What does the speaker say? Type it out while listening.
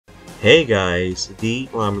Hey guys, the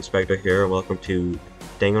Alarm Inspector here, and welcome to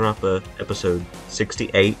Danganronpa episode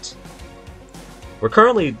 68. We're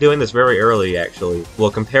currently doing this very early, actually, well,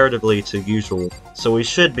 comparatively to usual, so we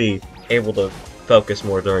should be able to focus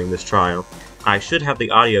more during this trial. I should have the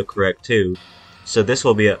audio correct too, so this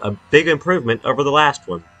will be a big improvement over the last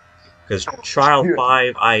one. Because Trial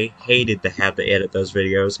 5, I hated to have to edit those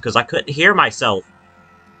videos, because I couldn't hear myself.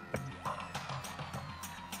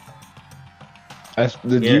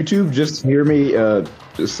 Did YouTube just hear me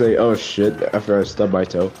just say, oh shit, after I stubbed my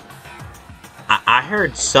toe? I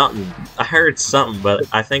heard something. But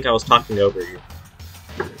I think I was talking over you.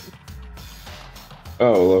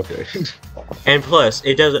 Oh, okay. And plus,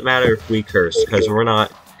 it doesn't matter if we curse, because we're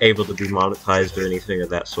not able to be monetized or anything of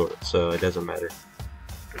that sort, so it doesn't matter.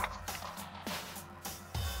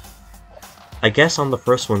 I guess on the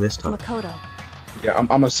first one this time. Makoto. Yeah, I'm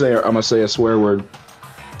gonna say a swear word.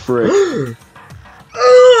 Frick.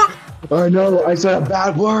 I know, I said a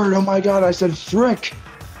bad word. Oh my god, I said frick.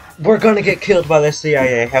 We're gonna get killed by the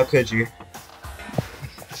CIA. How could you?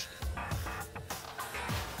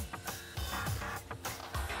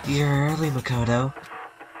 You're early, Makoto.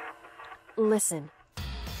 Listen.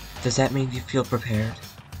 Does that mean you feel prepared?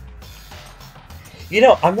 You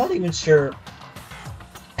know, I'm not even sure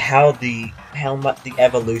how much the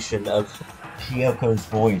evolution of Chiyoko's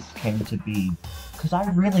voice came to be. Because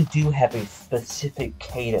I really do have a specific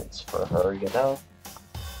cadence for her, you know?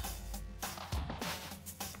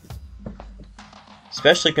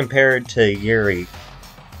 Especially compared to Yuri.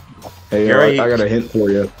 Hey, Yuri... I got a hint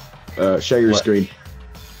for you. Share your screen.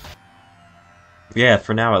 Yeah,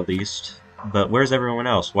 for now at least. But where's everyone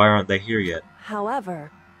else? Why aren't they here yet?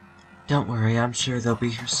 However... Don't worry, I'm sure they'll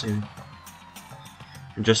be here soon.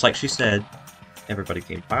 And just like she said, everybody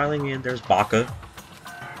came filing in. There's Baka.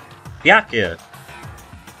 Byakuya!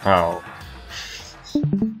 Oh.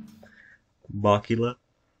 Bakula?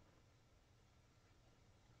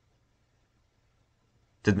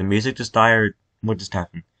 Did the music just die, or what just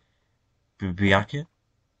happened? Byakuya?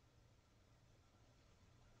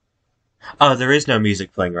 Oh, there is no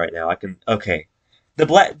music playing right now. Okay.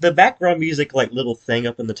 The background music, like, little thing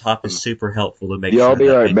up in the top is super helpful to make sure. Yeah, I'll be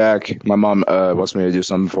right back. My mom wants me to do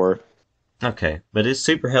something for her. Okay, but it's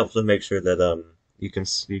super helpful to make sure that you can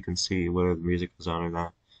see whether the music was on or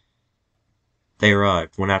not. They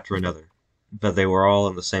arrived, one after another, but they were all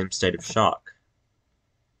in the same state of shock.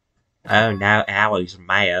 Oh, now Allie's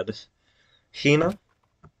mad. Hina?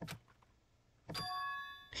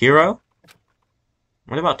 Hiro?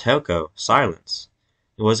 What about Toko? Silence.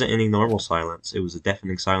 It wasn't any normal silence. It was a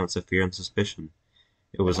deafening silence of fear and suspicion.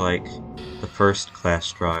 It was like the first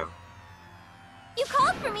class trial. You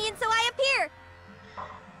called for me and so I appear!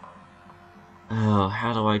 Oh,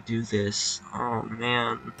 how do I do this? Oh,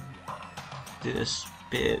 man. This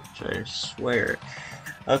bitch, I swear.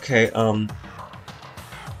 Okay, Ah,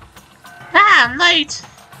 I'm late!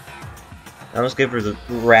 I must give her the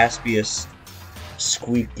raspiest,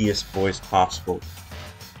 squeakiest voice possible.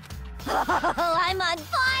 Oh, I'm on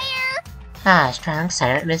fire! Ah, strong,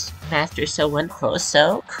 silent, Miss Master, so wonderful,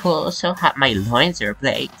 so cool, so hot, my loins are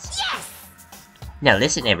ablaze. Yes! Now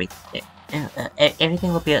listen,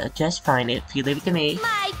 everything will be just fine if you leave it to me.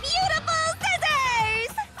 My beautiful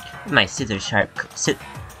scissors! My scissors sharp,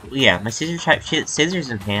 scissors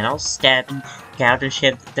and panels, stab and gouge and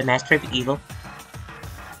shiv the master of evil.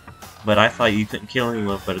 But I thought you couldn't kill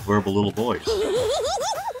anyone but adorable little boys.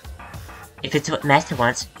 If it's what Master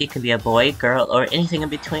wants, it can be a boy, girl, or anything in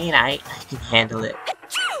between. I can handle it.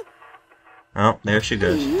 Oh, there she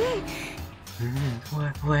goes.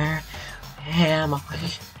 Where am I?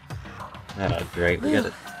 Oh, great. We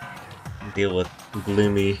gotta deal with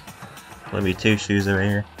gloomy two shoes over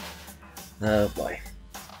here. Oh, boy.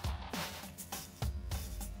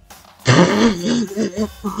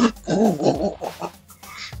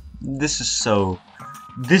 This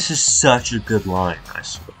is such a good line, I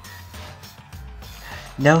swear.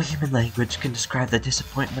 No human language can describe the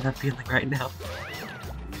disappointment I'm feeling right now.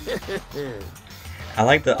 I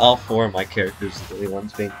like that all four of my characters are the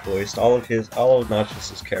ones being voiced. All of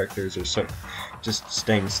Notch's characters are just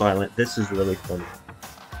staying silent. This is really funny.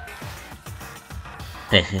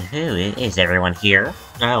 Is everyone here?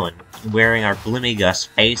 Oh, and wearing our Gloomy Gus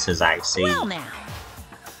faces, I see. Well now.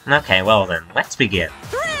 Okay, well then, let's begin.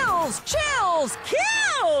 Thrills, chills,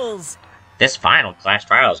 kills! This final class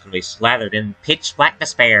trial is going to be slathered in pitch black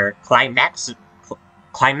despair, climaximum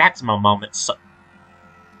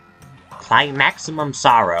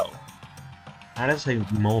sorrow. How does it say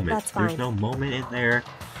moment? That's fine. There's no moment in there.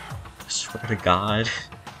 I swear to God.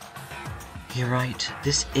 You're right.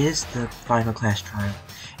 This is the final class trial.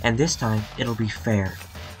 And this time, it'll be fair.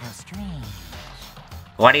 How strange.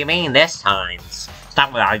 What do you mean this time?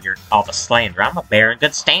 Stop with all the slander. I'm a bear in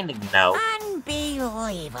good standing, you know.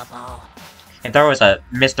 Unbelievable. If there was a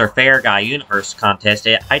Mr. Fair Guy Universe contest,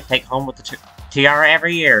 I'd take home with the tiara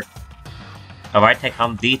every year. Oh, I'd take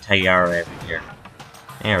home the tiara every year.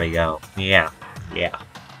 There we go. Yeah.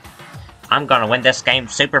 I'm gonna win this game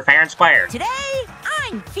super fair and square. Today,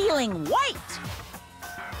 I'm feeling white.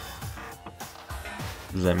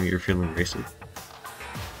 Does that mean you're feeling racist?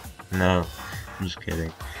 No, I'm just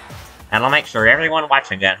kidding. And I'll make sure everyone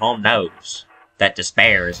watching at home knows that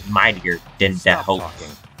despair is mightier than the hope.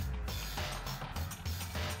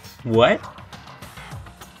 What?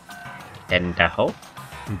 Than the hope?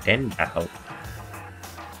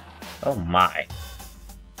 Oh my.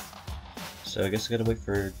 So I guess I gotta wait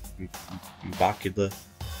for Bakula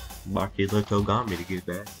Togami to get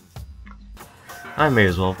back. I may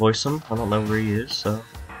as well voice him. I don't know where he is, so...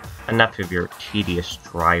 Enough of your tedious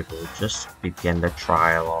drivel. Just begin the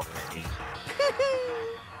trial already.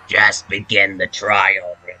 Just begin the trial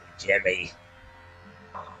already, Jimmy.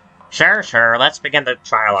 Sure, let's begin the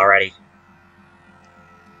trial already.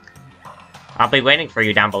 I'll be waiting for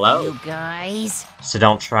you down below. You guys. So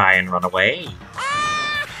don't try and run away.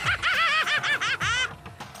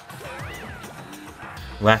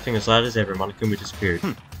 Laughing as loud as ever, Monokuma disappeared.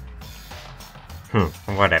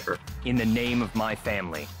 Whatever. In the name of my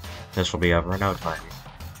family. This will be over in no time.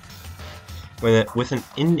 With an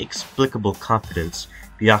inexplicable confidence,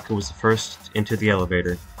 Byakuya was the first into the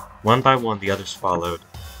elevator. One by one, the others followed.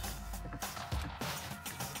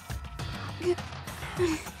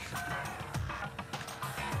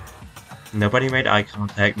 Nobody made eye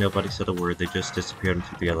contact, nobody said a word, they just disappeared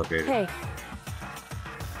into the elevator. Hey.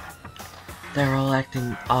 They're all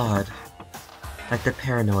acting odd. Like they're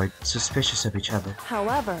paranoid, suspicious of each other.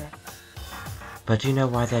 However... But you know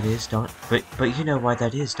why that is, don't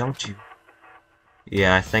you?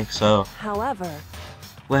 Yeah, I think so. However...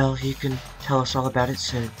 Well, you can tell us all about it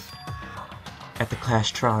soon. At the class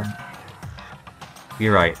trial.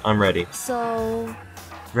 You're right, I'm ready. So...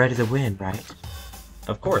 Ready to win, right?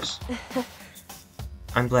 Of course.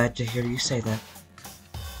 I'm glad to hear you say that.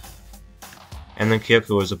 And then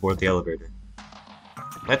Kyoko was aboard the elevator.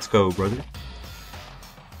 Let's go, brother.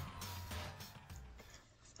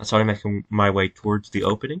 I started making my way towards the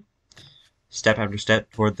opening, step after step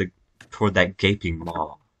toward that gaping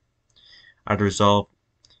maw. I'd resolved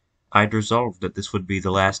that this would be the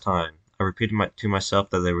last time. I repeated to myself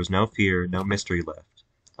that there was no fear, no mystery left.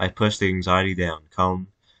 I pushed the anxiety down, calmed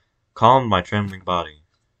my trembling body,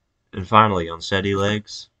 and finally, on steady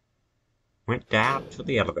legs, went down to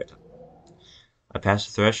the elevator. I passed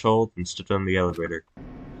the threshold and stood on the elevator.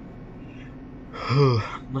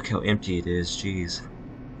 Look how empty it is, jeez.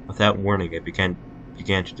 Without warning, it began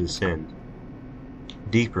to descend.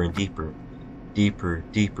 Deeper and deeper. Deeper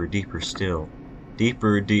still.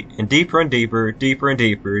 Deeper and deeper, deeper and deeper, deeper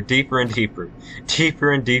and deeper,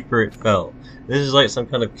 deeper and deeper it fell. This is like some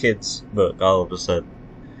kind of kid's book all of a sudden.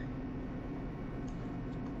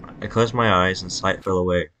 I closed my eyes and sight fell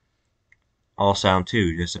away. All sound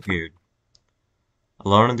too disappeared.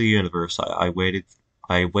 Alone in the universe, I waited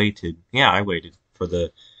for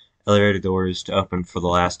the elevator doors to open for the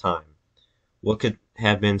last time. What could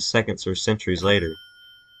have been seconds or centuries later?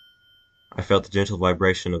 I felt the gentle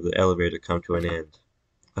vibration of the elevator come to an end.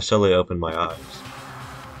 I slowly opened my eyes.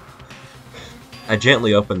 I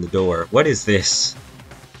gently opened the door. What is this?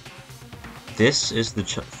 This is the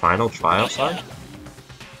final trial site?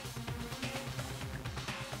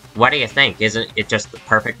 What do you think? Isn't it just the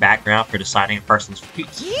perfect background for deciding a person's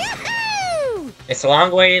fate? Yoo-hoo! It's a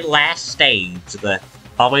long-awaited last stage, the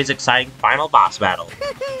always exciting final boss battle.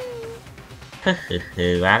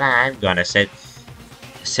 And I'm gonna sit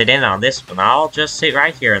in on this one. I'll just sit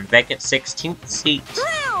right here in the vacant 16th seat.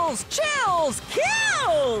 Thrills, chills,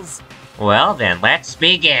 kills! Well then, let's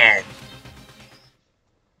begin.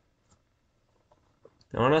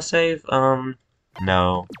 Do I want to save?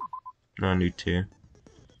 No. No need to.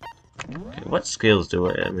 Okay, what skills do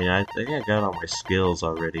I mean, I think I got all my skills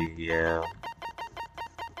already, yeah.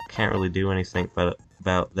 Can't really do anything about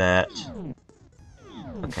that.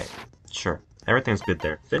 Okay, sure. Everything's good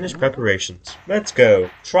there. Finish preparations. Let's go.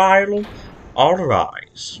 Trial, all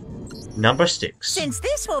rise. Number 6. Since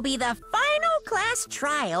this will be the final class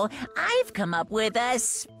trial, I've come up with a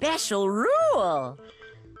special rule.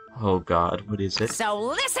 Oh god, what is it? So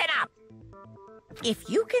listen up! If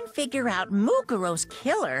you can figure out Mukuro's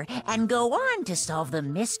killer and go on to solve the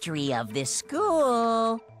mystery of this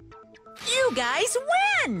school, you guys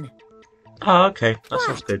win! Oh, okay. That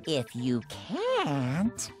sounds good. If you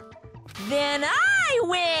can't, then I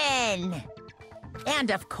win!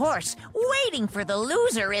 And of course, waiting for the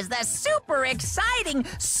loser is the super exciting,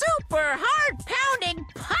 super heart-pounding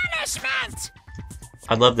punishment!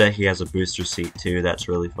 I love that he has a booster seat too, that's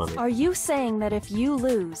really funny. Are you saying that if you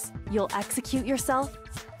lose, you'll execute yourself?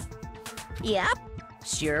 Yep,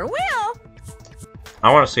 sure will.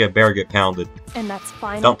 I want to see a bear get pounded. And that's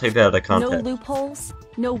final? Don't take that out of No context. loopholes?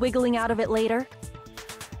 No wiggling out of it later?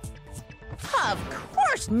 Of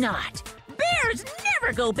course not! Bears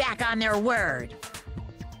never go back on their word!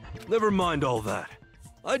 Never mind all that.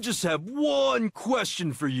 I just have one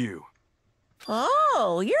question for you.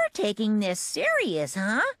 Oh, you're taking this serious,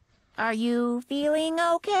 huh? Are you feeling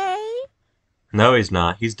okay? No, he's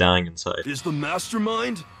not. He's dying inside. Is the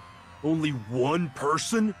Mastermind only one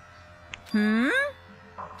person?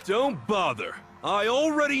 Don't bother. I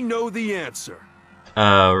already know the answer.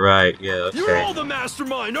 Oh, right. Yeah, You're all okay. the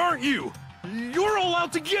Mastermind, aren't you? You're all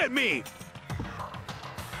out to get me!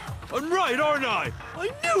 I'm right, aren't I? I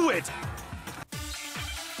knew it!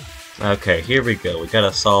 Okay, here we go. We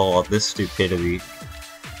gotta solve all this stupidity.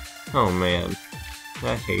 Oh, man.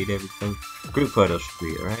 I hate everything. Group photos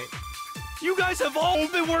should be right. You guys have all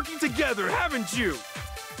been working together, haven't you?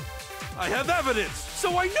 I have evidence,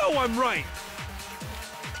 so I know I'm right!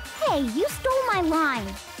 Hey, you stole my line.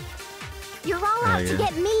 You're all out to yeah.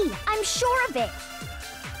 get me. I'm sure of it.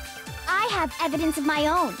 I have evidence of my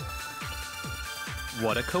own.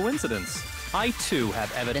 What a coincidence. I too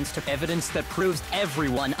have evidence that proves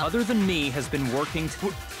everyone other than me has been working to—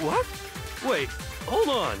 What? Wait, hold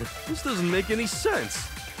on. This doesn't make any sense.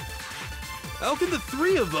 How can the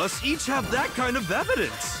three of us each have that kind of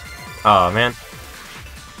evidence? Aw, man.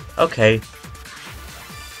 Okay.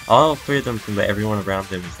 All three of them think that everyone around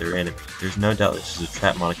them is their enemy. There's no doubt this is a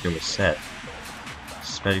trap Monokuma set.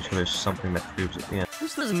 Suspect each other is something that proves it. Yeah.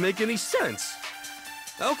 This doesn't make any sense.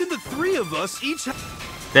 How can the three of us each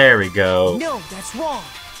have— There we go. No, that's wrong.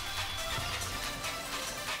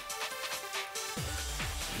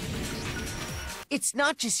 It's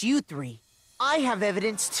not just you three. I have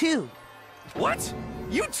evidence too. What?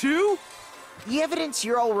 You too? The evidence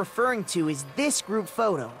you're all referring to is this group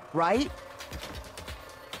photo, right?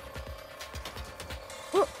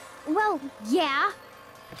 Well, yeah.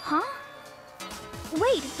 Huh?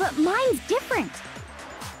 Wait, but mine's different.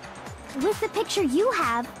 With the picture you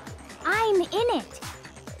have, I'm in it.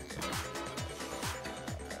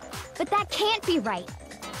 But that can't be right.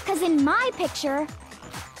 'Cause in my picture...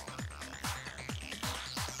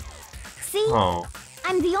 See? Oh.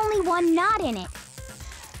 I'm the only one not in it.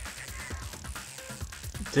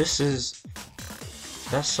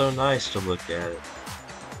 That's so nice to look at.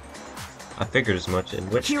 I figured as much, in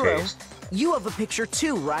which Hiro, case... you have a picture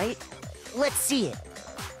too, right? Let's see it.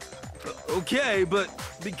 Okay, but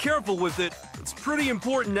be careful with it. It's pretty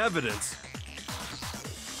important evidence.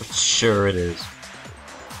 Sure it is.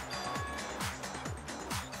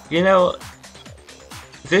 You know,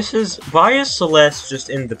 why is Celeste just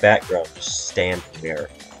in the background, just standing there?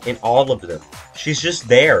 In all of them. She's just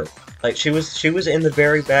there. Like, she was in the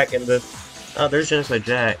very back in the... Oh, there's Genocide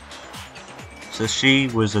Jack. So she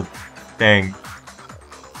was a thing.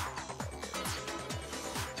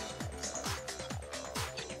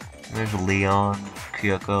 There's Leon,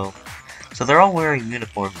 Kyoko. So they're all wearing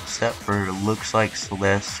uniforms except for, it looks like,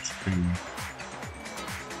 Celeste and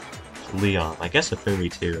Leon. I guess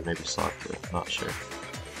Afumi too, and maybe Sakura. Not sure.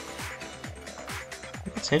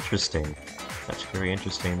 That's interesting. That's very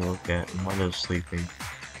interesting to look at. Mondo's sleeping.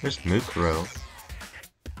 There's Mukuro.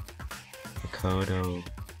 Makoto.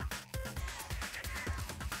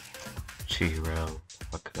 Chihiro.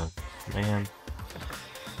 Okay. Man.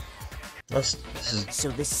 This is... So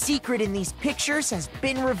the secret in these pictures has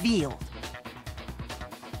been revealed.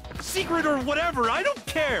 Secret or whatever, I don't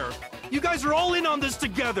care! You guys are all in on this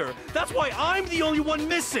together! That's why I'm the only one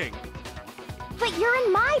missing! But you're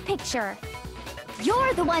in my picture.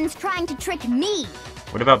 You're the ones trying to trick me.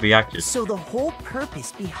 What about Byakuya? So the whole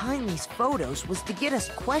purpose behind these photos was to get us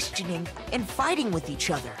questioning and fighting with each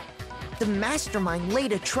other. The Mastermind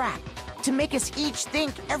laid a trap to make us each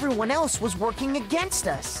think everyone else was working against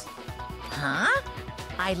us. Huh?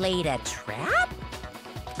 I laid a trap?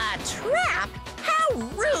 A trap? How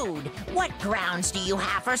rude! What grounds do you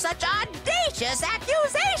have for such audacious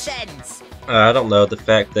accusations? I don't know, the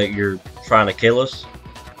fact that you're trying to kill us,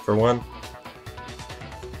 for one.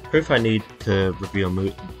 Proof I need to reveal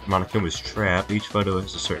Monokuma's trap. Each photo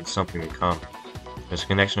has a certain something in common. There's a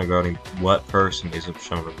connection regarding what person isn't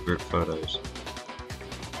shown in group photos.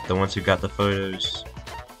 The ones who got the photos,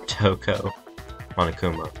 Toko,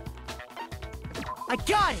 Monokuma. I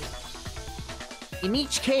got it! In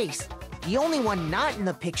each case, the only one not in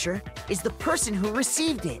the picture is the person who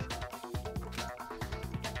received it.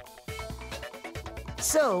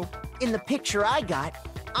 So, in the picture I got,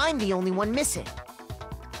 I'm the only one missing.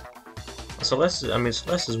 Celeste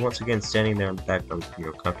is once again standing there in the background,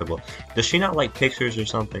 comfortable. Does she not like pictures or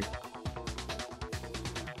something?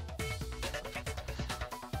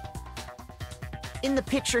 In the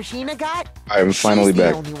picture Hina got, I'm finally she's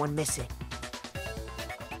back. the only one missing.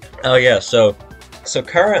 Oh yeah, so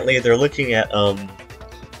currently they're looking at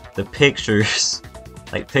the pictures,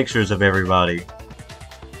 like pictures of everybody.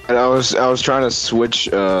 And I was trying to switch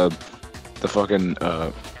the fucking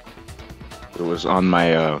it was on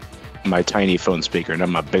my my tiny phone speaker, not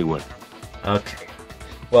my big one. Okay.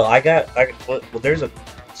 Well, well, there's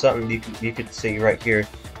something you could see right here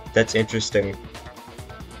that's interesting.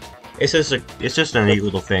 It's just a neat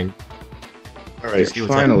little thing. All right,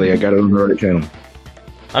 finally I got it on the right channel.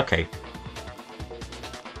 Okay.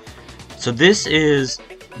 So this is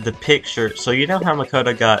the picture. So you know how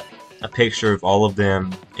Makoto got a picture of all of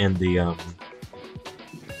them in the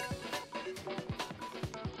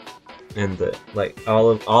like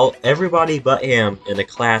everybody but him in a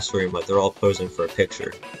classroom, like they're all posing for a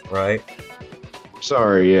picture, right?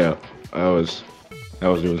 Sorry, yeah, I was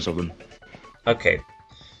doing something. Okay.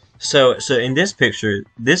 So in this picture,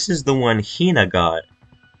 this is the one Hina got,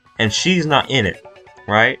 and she's not in it,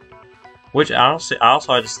 right? Which I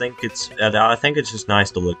just think I think it's just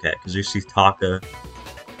nice to look at, because you see Taka,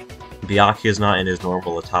 Byakuya's not in his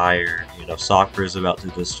normal attire, Sakura's about to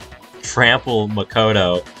just trample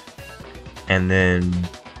Makoto, and then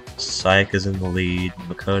Sayaka's in the lead,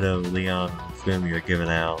 Makoto, Leon, and Fumi are giving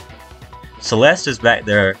out. Celeste is back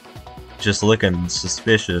there just looking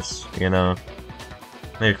suspicious,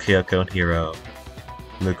 Maybe Kyoko and Hiro,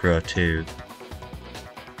 Mukuro too,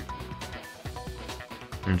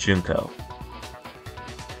 and Junko.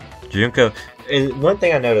 And one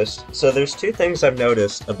thing I noticed, so there's two things I've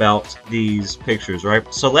noticed about these pictures, right?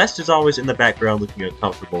 Celeste is always in the background looking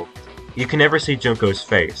uncomfortable. You can never see Junko's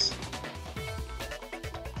face.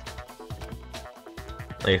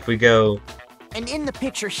 Like if we go... And in the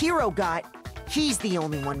picture Hiro got, he's the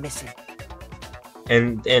only one missing.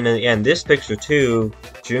 And this picture too,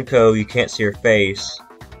 Junko, you can't see her face,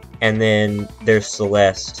 and then there's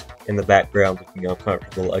Celeste in the background looking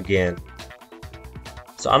uncomfortable again.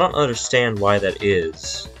 So I don't understand why that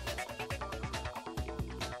is.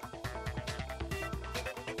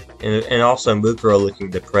 And also Mukuro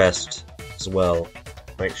looking depressed as well,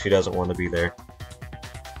 like she doesn't want to be there.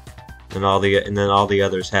 And then all the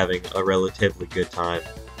others having a relatively good time.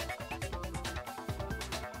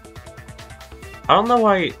 I don't know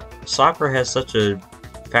why Sakura has such a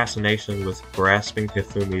fascination with grasping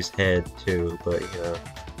Hifumi's head too, but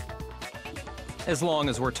As long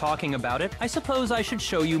as we're talking about it, I suppose I should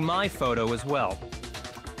show you my photo as well.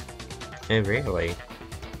 Hey, really?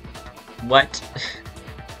 What?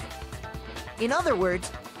 In other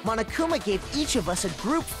words, Monokuma gave each of us a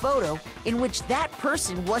group photo in which that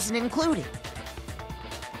person wasn't included.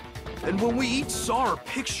 And when we each saw our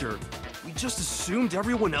picture, we just assumed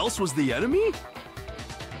everyone else was the enemy?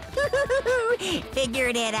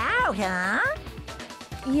 Figured it out, huh?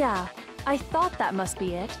 Yeah, I thought that must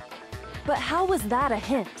be it. But how was that a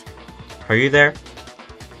hint? Are you there?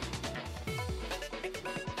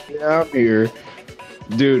 Yeah, I'm here.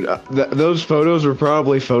 Dude, those photos were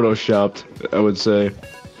probably photoshopped, I would say.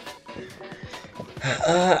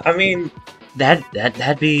 I mean,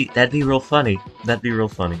 that'd be real funny. That'd be real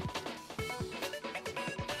funny.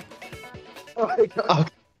 Oh my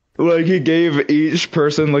god. Like, he gave each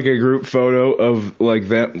person, like, a group photo of, like,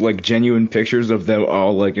 them, like, genuine pictures of them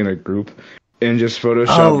all, like, in a group, and just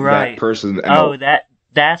photoshopped that person out. Oh,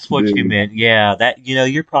 that's what you meant. Yeah,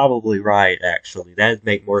 you're probably right, actually. That'd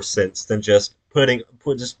make more sense than just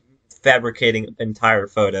just fabricating entire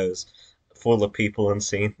photos full of people and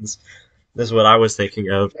scenes. This is what I was thinking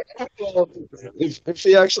of. If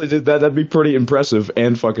he actually did that, that'd be pretty impressive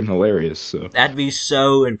and fucking hilarious, so. That'd be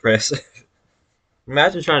so impressive.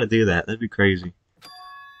 Imagine trying to do that. That'd be crazy.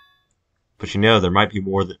 But there might be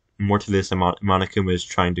more to this than Monokuma is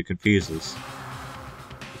trying to confuse us.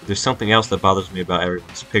 There's something else that bothers me about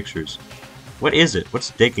everyone's pictures. What is it?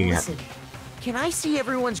 What's digging at me? Can I see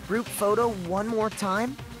everyone's group photo one more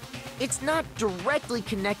time? It's not directly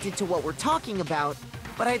connected to what we're talking about,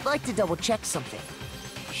 but I'd like to double check something.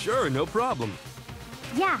 Sure, no problem.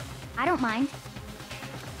 Yeah, I don't mind.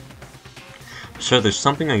 So there's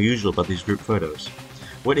something unusual about these group photos.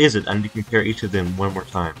 What is it? I need to compare each of them one more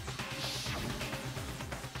time.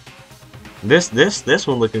 This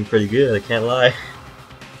one looking pretty good, I can't lie.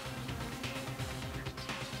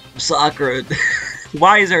 Sakura,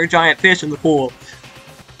 why is there a giant fish in the pool?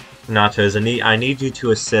 Nachos, I need you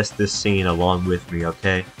to assess this scene along with me,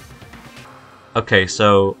 okay? Okay,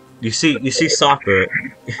 so you see Sakura.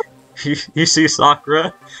 you see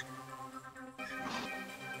Sakura.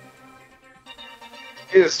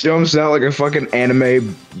 He just jumps out like a fucking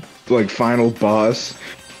anime, like, final boss.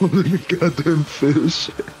 Look at the goddamn fish.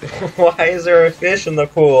 Why is there a fish in the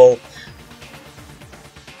pool?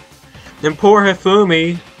 Then poor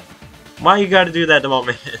Hifumi. Why you gotta do that to my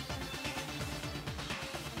man?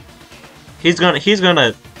 He's gonna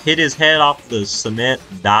hit his head off the cement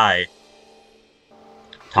and die.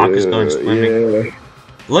 Taka's going swimming. Yeah.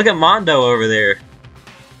 Look at Mondo over there.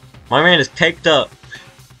 My man is caked up.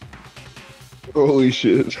 Holy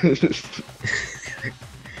shit.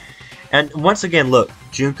 And once again, look,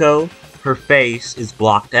 Junko, her face is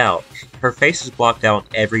blocked out. Her face is blocked out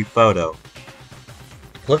in every photo.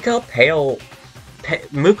 Look how pale...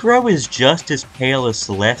 Mukuro is just as pale as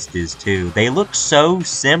Celeste is, too. They look so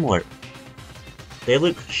similar. They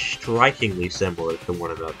look strikingly similar to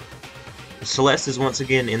one another. Celeste is once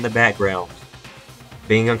again in the background,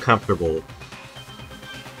 being uncomfortable.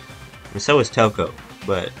 And so is Toko,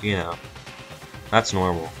 but, you know, that's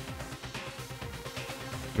normal.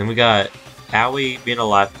 Then we got Aoi being a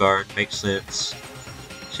lifeguard, makes sense.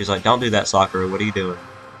 She's like, don't do that, Sakura, what are you doing?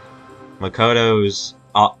 Makoto's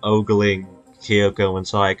ogling Kyoko and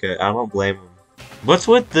Saika, I don't blame him. What's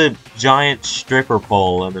with the giant stripper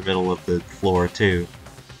pole in the middle of the floor, too?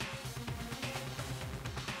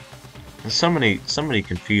 There's so many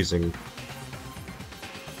confusing.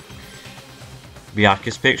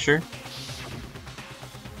 Byaku's picture.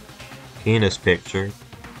 Hina's picture.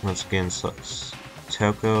 Once again,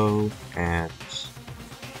 Toko and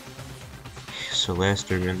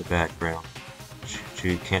Celeste are in the background.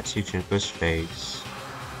 You can't see Junko's face.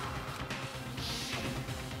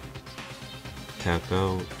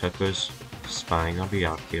 Toko's spying on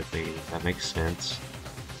Byaku, that makes sense.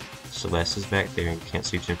 Celeste is back there and you can't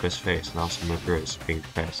see Junko's face, and also Mukuro is being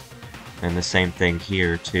depressed. And the same thing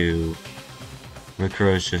here too.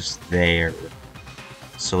 Mukuro's just there.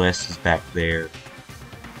 Celeste is back there.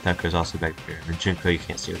 Toko's also back there. And Junko, you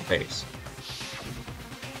can't see her face.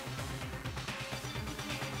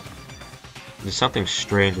 There's something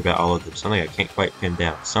strange about all of them. Something I can't quite pin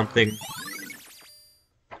down. Something...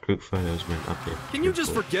 Group photos went up there. Can you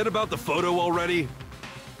just forget about the photo already?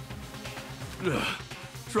 Ugh.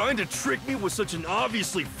 Trying to trick me with such an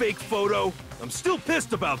obviously fake photo? I'm still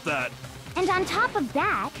pissed about that. And on top of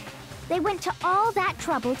that, they went to all that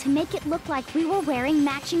trouble to make it look like we were wearing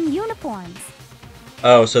matching uniforms.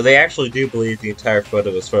 Oh, so they actually do believe the entire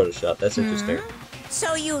photo was photoshopped. That's interesting.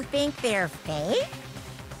 So you think they're fake?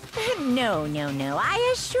 No,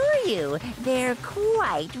 I assure you, they're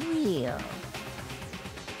quite real.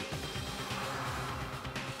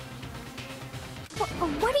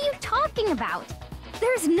 What are you talking about?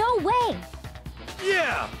 There's no way!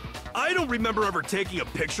 Yeah! I don't remember ever taking a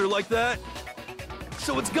picture like that.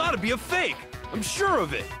 So it's gotta be a fake! I'm sure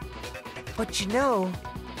of it! But you know,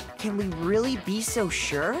 can we really be so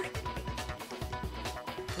sure?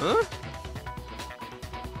 Huh?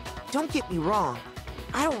 Don't get me wrong.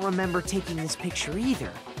 I don't remember taking this picture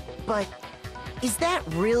either. But is that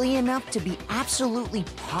really enough to be absolutely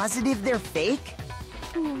positive they're fake?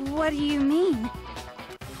 What do you mean?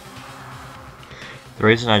 The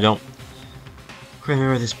reason I don't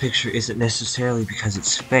remember this picture isn't necessarily because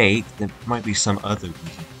it's fake. There might be some other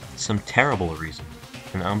reason. Some terrible reason.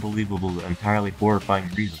 An unbelievable, entirely horrifying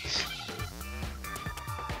reason.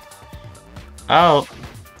 Oh!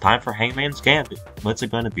 Time for Hangman's Gambit. What's it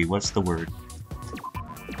gonna be? What's the word?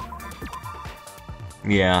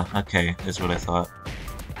 Yeah, okay, that's what I thought.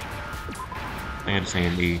 I gotta say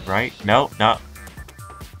an E, right? No, not.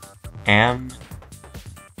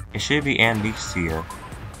 It should be amnesia.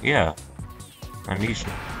 Yeah.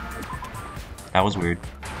 Amnesia. That was weird.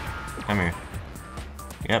 Come here.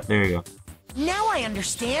 Yep, there you go. Now I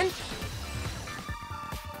understand!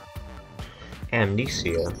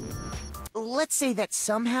 Amnesia. Let's say that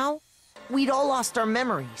somehow, we'd all lost our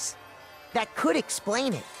memories. That could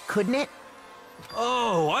explain it, couldn't it?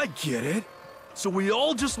 Oh, I get it. So we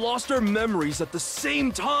all just lost our memories at the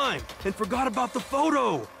same time and forgot about the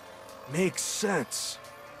photo. Makes sense.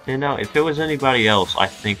 You know, if it was anybody else,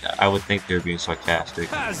 I would think they're being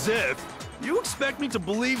sarcastic. As if! You expect me to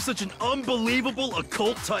believe such an unbelievable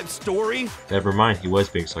occult-type story? Never mind, he was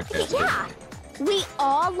being sarcastic. Yeah! We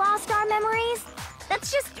all lost our memories?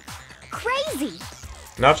 That's just crazy!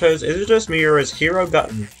 Nachos, is it just me or has Hero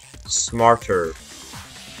gotten smarter?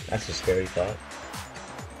 That's a scary thought.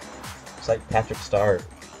 It's like Patrick Starr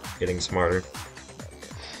getting smarter.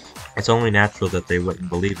 It's only natural that they wouldn't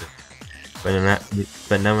believe it.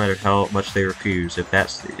 But no matter how much they refuse, if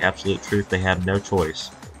that's the absolute truth, they have no choice.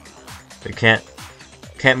 They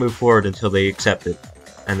can't move forward until they accept it,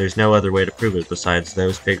 and there's no other way to prove it besides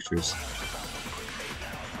those pictures.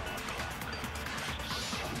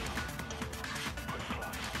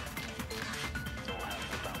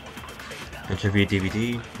 Interview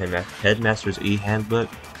DVD, Headmaster's e-handbook,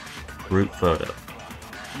 group photo.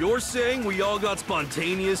 You're saying we all got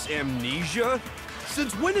spontaneous amnesia?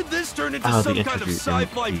 Since when did this turn into some kind of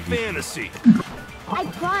sci-fi fantasy? I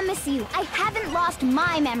promise you, I haven't lost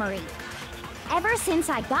my memory. Ever since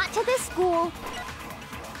I got to this school,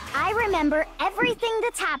 I remember everything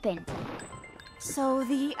that's happened. So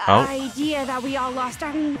the idea that we all lost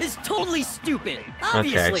our... is totally stupid,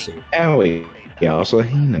 obviously. Okay, And we also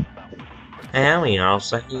hate and we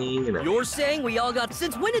also hate. You're saying we all got...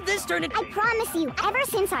 Since when did this turn into... I promise you, ever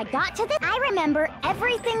since I got to this, I remember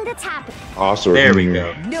everything that's happened. Also, there we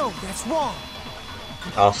go. No, that's wrong.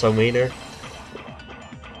 Also meaner.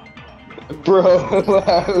 Bro,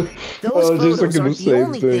 Those photos aren't the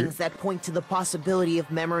only thing. things that point to the possibility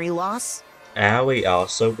of memory loss. We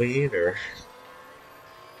also meaner.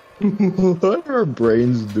 What are our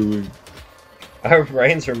brains doing? Our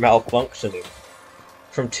brains are malfunctioning.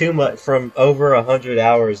 From over 100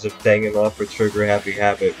 hours of Danganronpa Trigger Happy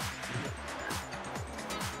Habit.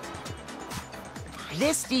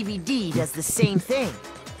 This DVD does the same thing.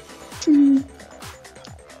 You're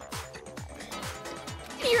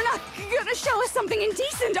not gonna show us something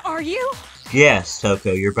indecent, are you? Yes,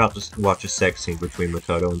 Toko, you're about to watch a sex scene between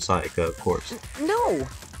Makoto and Sayaka, of course. No,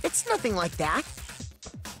 it's nothing like that.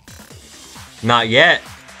 Not yet.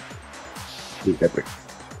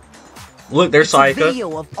 Look, there's Sayaka. It's a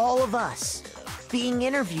video of all of us being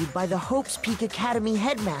interviewed by the Hope's Peak Academy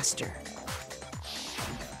headmaster.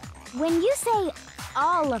 When you say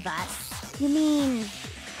all of us, you mean...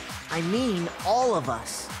 I mean all of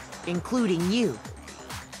us, including you.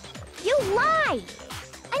 You lie!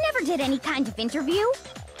 I never did any kind of interview.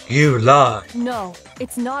 You lie. No,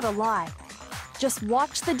 it's not a lie. Just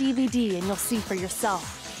watch the DVD and you'll see for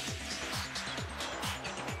yourself.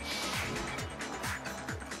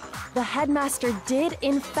 The headmaster did,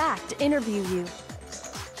 in fact, interview you.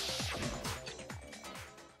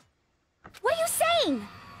 What are you saying?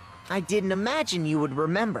 I didn't imagine you would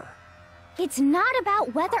remember. It's not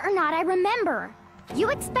about whether or not I remember.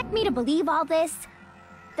 You expect me to believe all this?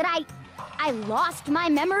 That I lost my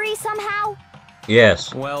memory somehow?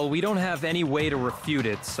 Yes. Well, we don't have any way to refute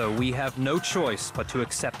it, so we have no choice but to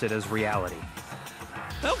accept it as reality.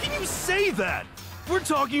 How can you say that? We're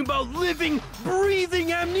talking about living,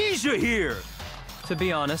 breathing amnesia here! To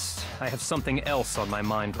be honest, I have something else on my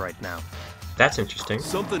mind right now. That's interesting.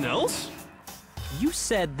 Something else? You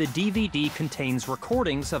said the DVD contains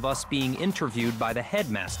recordings of us being interviewed by the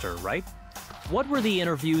headmaster, right? What were the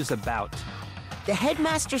interviews about? The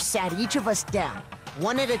headmaster sat each of us down,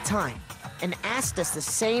 one at a time, and asked us the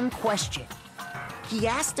same question. He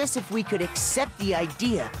asked us if we could accept the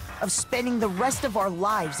idea of spending the rest of our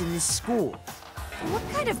lives in this school. What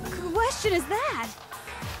kind of question is that?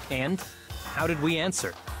 And how did we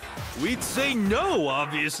answer? We'd say no,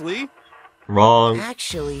 obviously. Wrong.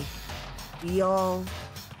 Actually, we all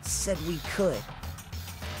said we could.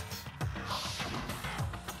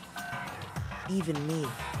 Even me.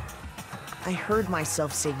 I heard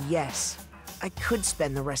myself say yes. I could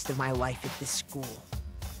spend the rest of my life at this school.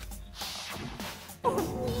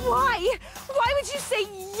 Why? Why would you say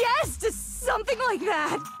yes to something like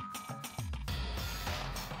that?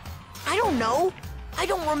 I don't know. I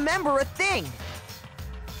don't remember a thing.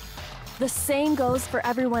 The same goes for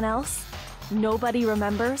everyone else. Nobody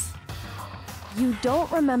remembers. You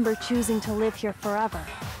don't remember choosing to live here forever,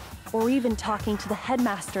 or even talking to the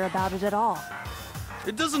headmaster about it at all.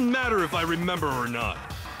 It doesn't matter if I remember or not.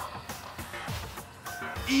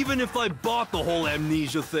 Even if I bought the whole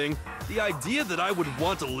amnesia thing, the idea that I would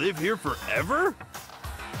want to live here forever?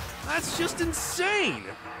 That's just insane!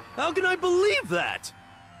 How can I believe that?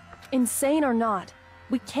 Insane or not,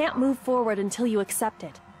 we can't move forward until you accept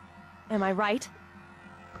it. Am I right?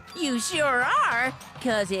 You sure are,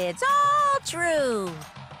 'cause it's all true.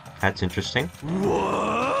 That's interesting.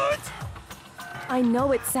 What? I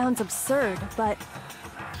know it sounds absurd, but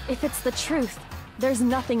if it's the truth, there's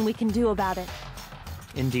nothing we can do about it.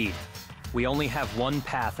 Indeed. We only have one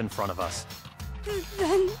path in front of us.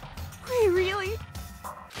 Then, we really...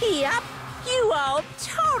 Yep, you all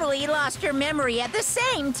totally lost your memory at the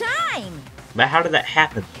same time. But how did that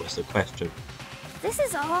happen was the question. This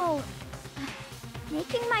is all...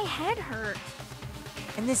 making my head hurt.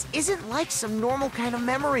 And this isn't like some normal kind of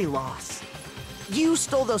memory loss. You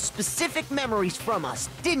stole those specific memories from us,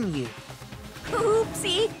 didn't you?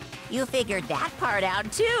 Oopsie, you figured that part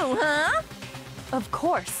out too, huh? Of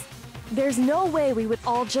course. There's no way we would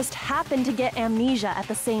all just happen to get amnesia at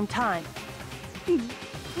the same time.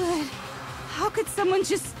 But how could someone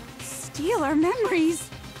just steal our memories?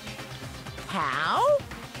 How?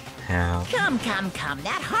 How? Come,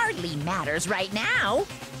 that hardly matters right now.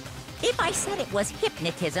 If I said it was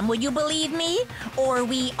hypnotism, would you believe me? Or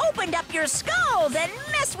we opened up your skulls and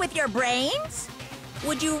messed with your brains?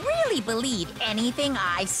 Would you really believe anything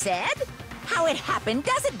I said? How it happened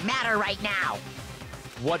doesn't matter right now.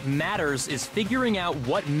 What matters is figuring out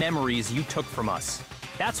what memories you took from us.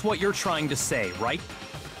 That's what you're trying to say, right?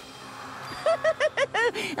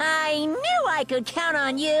 I knew I could count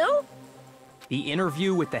on you. The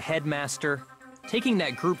interview with the headmaster, taking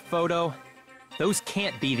that group photo, those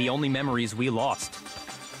can't be the only memories we lost.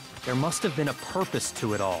 There must have been a purpose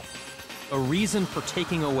to it all. A reason for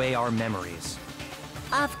taking away our memories.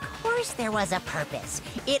 Of course there was a purpose.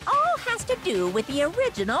 It all has to do with the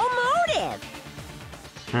original motive.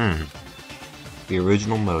 The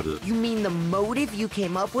original motive. You mean the motive you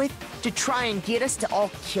came up with to try and get us to all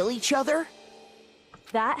kill each other?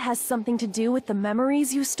 That has something to do with the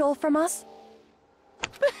memories you stole from us?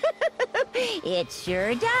 It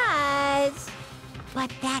sure does.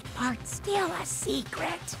 But that part's still a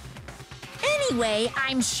secret. Anyway,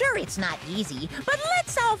 I'm sure it's not easy, but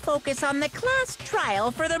let's all focus on the class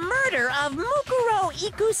trial for the murder of Mukuro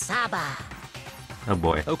Ikusaba. Oh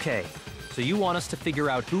boy. Okay, so you want us to figure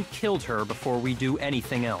out who killed her before we do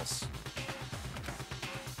anything else.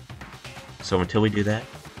 So until we do that,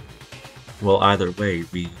 well, either way,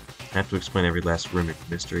 we have to explain every last room of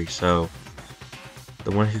mystery, so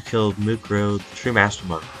the one who killed Mukuro, the true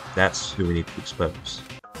mastermind, that's who we need to expose.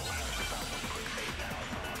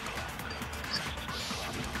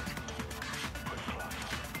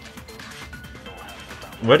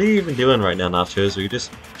 What are you even doing right now, Nachos? Are you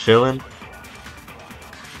just chilling?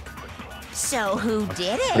 So who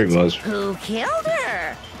did it? Pretty much. Who killed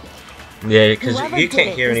her? Yeah, because Whoever you did can't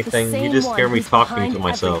it hear is the anything. You same just hear one me who's talking behind to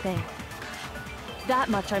myself. everything. That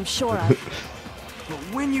much I'm sure of. But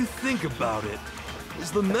when you think about it,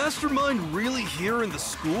 is the Mastermind really here in the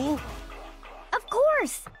school? Of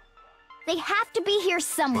course. They have to be here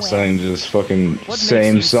somewhere. Sang this fucking What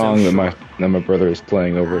same makes you so song sure? that my brother is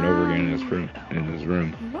playing over and over again in his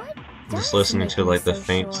room. What Just does listening make to me like the so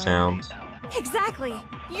faint sure? sounds. Exactly.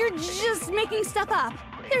 You're just making stuff up.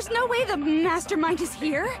 There's no way the Mastermind is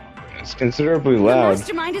here. It's considerably The loud.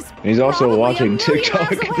 Mastermind is And he's also probably watching a million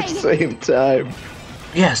TikTok miles at away. the same time.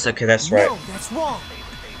 Yes, okay, that's right. No, that's wrong.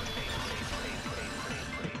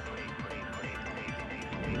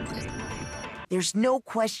 There's no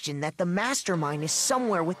question that the Mastermind is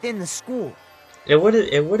somewhere within the school. It would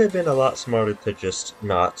have been a lot smarter to just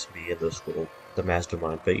not be in the school, the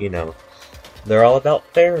mastermind, but you know, they're all about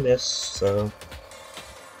fairness, so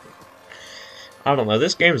I don't know,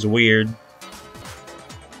 this game's weird.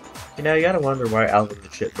 You know, you gotta wonder why Alvin the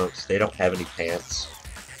Chipmunks, they don't have any pants.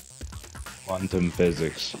 Quantum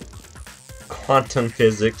physics. Quantum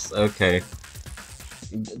physics, okay.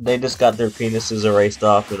 They just got their penises erased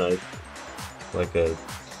off in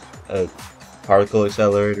a particle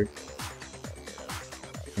accelerator.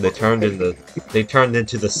 They turned into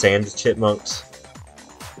the sand chipmunks.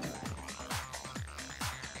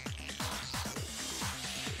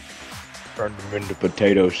 Turned them into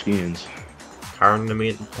potato skins. Turned them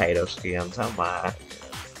into potato skins, oh my.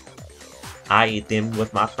 I eat them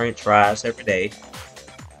with my french fries every day.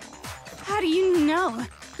 How do you know?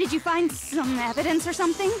 Did you find some evidence or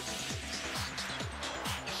something?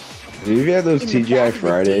 Have you had those In the TGI back of the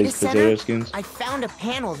Fridays data center, potato skins? I found a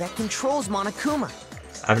panel that controls Monokuma.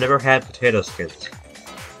 I've never had potato skins.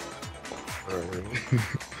 On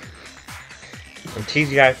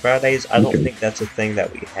TGI Fridays, I don't think that's a thing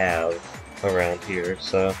that we have around here,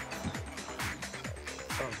 so...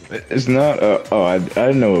 It's not, I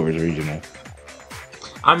didn't know it was regional.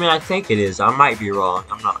 I mean, I think it is. I might be wrong.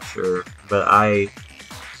 I'm not sure. But I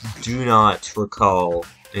do not recall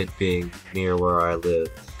it being near where I live.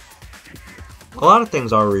 A lot of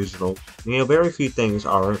things are regional. You know, very few things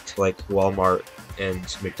aren't, like Walmart and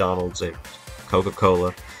McDonald's and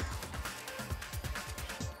Coca-Cola.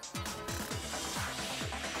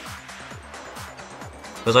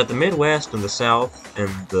 Because like the Midwest and the South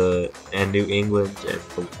and New England and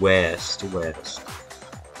the West,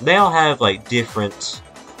 they all have like different.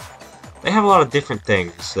 They have a lot of different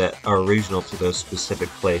things that are regional to those specific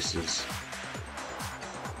places.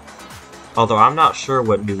 Although I'm not sure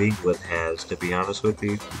what New England has, to be honest with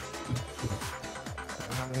you.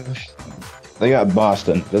 They got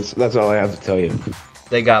Boston. That's all I have to tell you.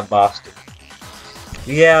 They got Boston.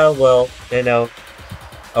 Yeah, well, you know,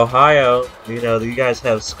 Ohio, you know, you guys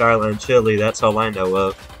have Skyline Chili, that's all I know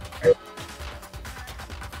of.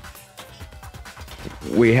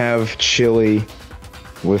 We have chili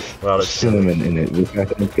with cinnamon in it, which I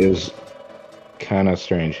think is kind of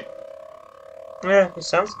strange. Yeah, it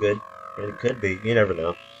sounds good. It could be. You never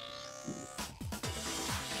know.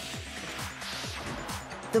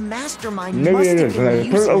 The Mastermind Maybe must it have is. been Put it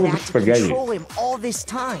using over that to spaghetti. control him all this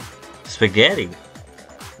time. Spaghetti?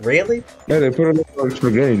 Really? Yeah, they put it over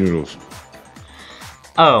spaghetti noodles.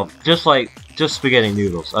 Oh, just spaghetti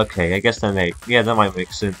noodles. Okay, I guess that might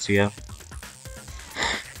make sense. Yeah.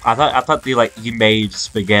 I thought you made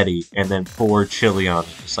spaghetti and then poured chili on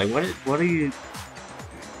it. It's like what are you?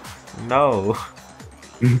 No.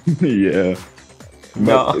 Yeah.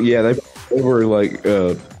 No. But, yeah, they were like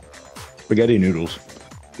spaghetti noodles,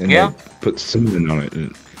 and they put cinnamon on it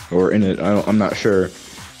or in it. I'm not sure.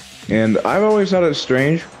 And I've always thought it's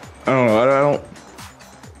strange. I don't know.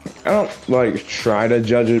 I don't like try to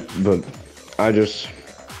judge it, but I'm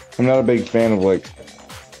not a big fan of like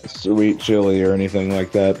sweet chili or anything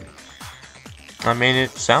like that. I mean,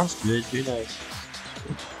 it sounds good. Who knows?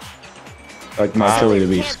 Like my chili to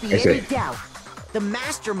be Can't be any doubt. The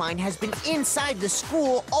Mastermind has been inside the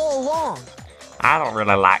school all along. I don't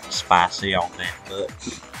really like spicy on that,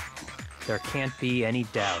 but there can't be any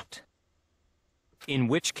doubt. In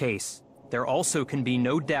which case, there also can be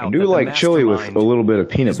no doubt. I do like chili with a little bit of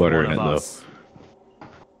peanut butter in it, though.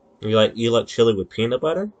 You like chili with peanut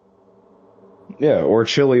butter? Yeah, or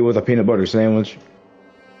chili with a peanut butter sandwich.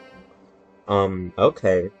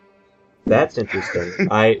 Okay. That's interesting.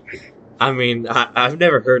 I mean, I've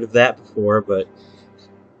never heard of that before, but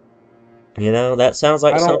you know, that sounds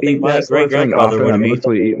like something my great grandfather would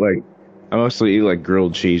eat. I mostly eat like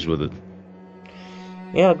grilled cheese with it.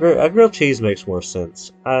 Yeah, a grilled cheese makes more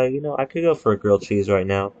sense. You know, I could go for a grilled cheese right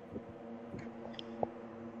now.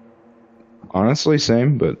 Honestly,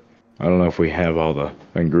 same, but I don't know if we have all the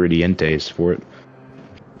ingredientes for it.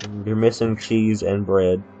 You're missing cheese and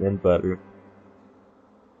bread and butter.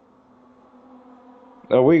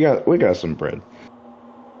 Oh, we got some bread.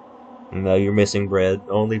 No, you're missing bread.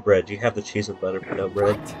 Only bread. You have the cheese and butter, but no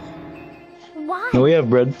bread. Why? No, we have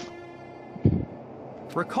bread.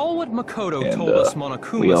 Recall what Makoto told us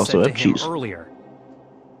Monokuma we also said have to him cheese. earlier.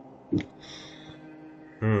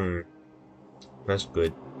 That's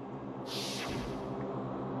good.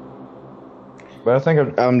 But I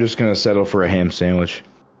think I'm just gonna settle for a ham sandwich.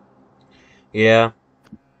 Yeah,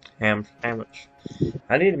 ham sandwich.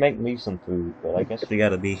 I need to make me some food, but I guess we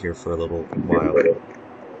gotta be here for a little while.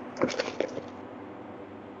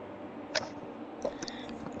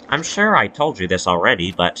 I'm sure I told you this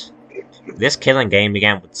already, but this killing game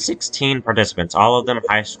began with 16 participants, all of them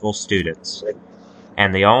high school students.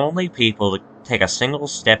 And the only people to take a single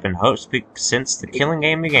step in Hope's since the killing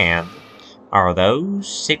game began are those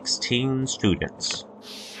 16 students.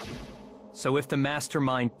 So if the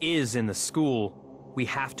Mastermind is in the school, we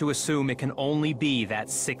have to assume it can only be that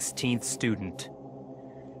 16th student.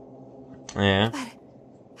 Yeah. But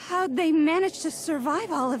how'd they manage to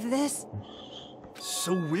survive all of this?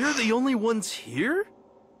 So we're the only ones here?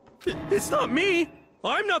 It's not me!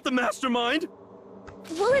 I'm not the Mastermind!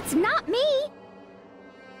 Well, it's not me!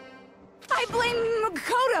 I blame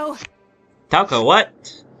Makoto! Toko,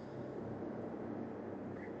 what?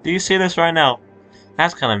 Do you see this right now?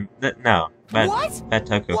 That's kind of... no. What? Bad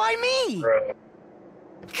Toko. Why me?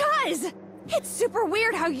 Cuz! It's super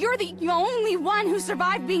weird how you're the only one who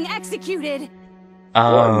survived being executed!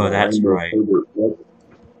 Oh, that's right.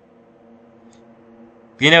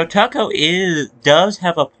 You know, Toko does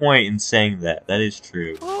have a point in saying that. That is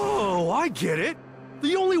true. Oh, I get it.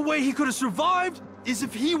 The only way he could have survived is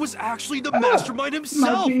if he was actually the Mastermind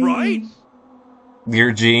himself, right?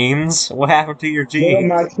 Your jeans? What happened to your jeans?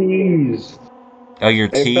 My cheese. Oh, your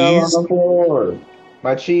They tees? fell on the floor.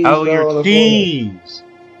 My cheese Oh, fell on your the tees!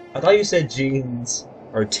 I thought you said jeans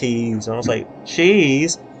or tees, and I was like,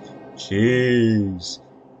 cheese? Cheese.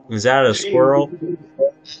 Is that a squirrel?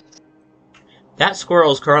 That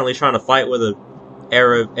squirrel is currently trying to fight with a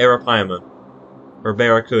arapaima. Or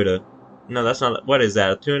barracuda. No, that's not... What is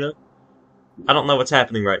that, a tuna? I don't know what's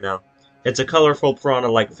happening right now. It's a colorful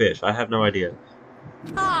piranha-like fish. I have no idea.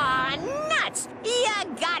 Aw, nuts! You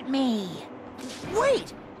got me! Wait!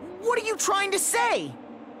 What are you trying to say?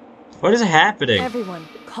 What is happening? Everyone,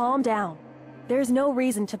 calm down. There's no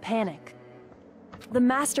reason to panic. The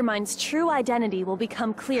Mastermind's true identity will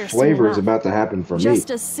become clear soon Flavor is enough. about to happen for me. Just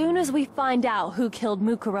as soon as we find out who killed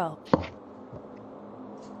Mukuro.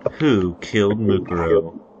 Who killed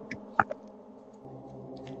Mukuro?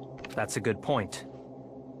 That's a good point.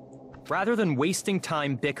 Rather than wasting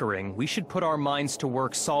time bickering, we should put our minds to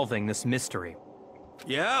work solving this mystery.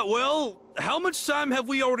 Yeah, well, how much time have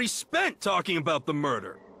we already spent talking about the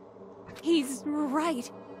murder? He's right.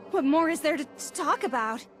 What more is there to talk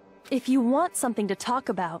about? If you want something to talk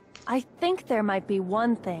about, I think there might be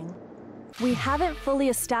one thing. We haven't fully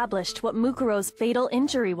established what Mukuro's fatal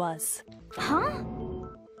injury was. Huh?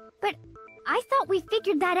 But I thought we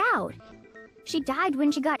figured that out. She died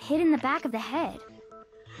when she got hit in the back of the head.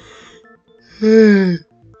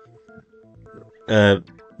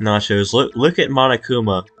 Nachos, look at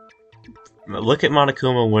Monokuma. Look at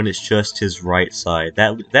Monokuma when it's just his right side.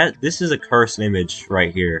 This is a cursed image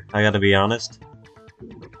right here. I gotta be honest.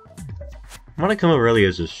 Monokuma really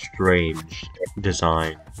is a strange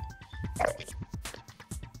design.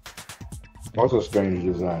 What's a strange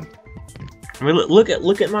design? I mean, look at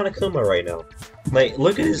Monokuma right now. Like,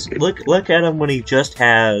 look at him when he just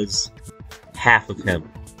has half of him.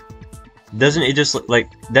 Doesn't it just look like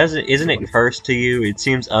isn't it cursed to you? It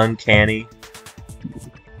seems uncanny.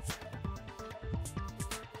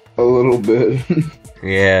 A little bit.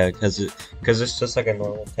 Yeah, cause it's just like a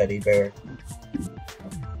normal teddy bear.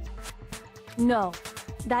 No,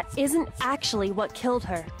 that isn't actually what killed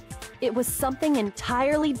her. It was something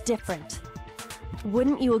entirely different.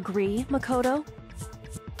 Wouldn't you agree, Makoto?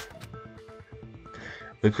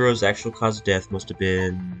 Mukuro's actual cause of death must have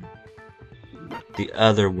been the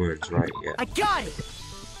other wounds, right? Yeah. I got it.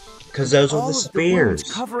 Because those were the All of the wounds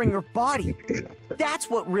spears. covering her body. That's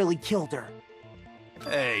what really killed her.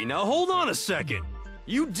 Hey, now hold on a second.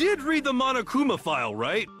 You did read the Monokuma file,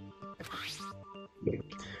 right?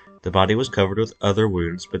 The body was covered with other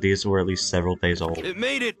wounds, but these were at least several days old. It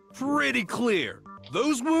made it pretty clear.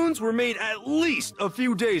 Those wounds were made at least a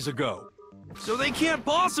few days ago. So they can't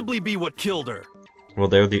possibly be what killed her. Well,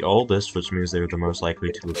 they're the oldest, which means they were the most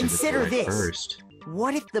likely to have been Consider destroyed this. first.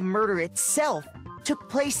 What if the murder itself took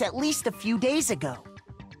place at least a few days ago?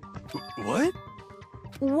 What?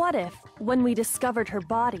 What if, when we discovered her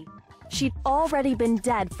body, she'd already been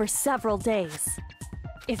dead for several days?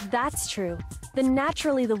 If that's true, then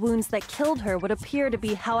naturally the wounds that killed her would appear to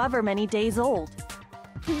be however many days old.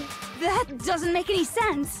 That doesn't make any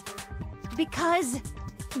sense. Because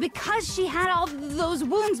she had all those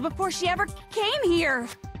wounds before she ever came here.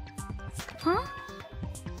 Huh?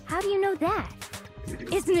 How do you know that?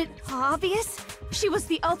 Isn't it obvious? She was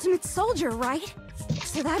the ultimate soldier, right?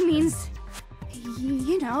 So that means,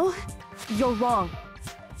 you know... You're wrong.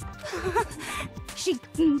 She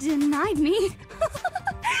denied me.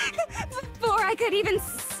 Before I could even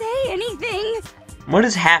say anything. What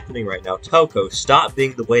is happening right now? Toko, stop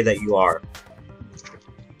being the way that you are.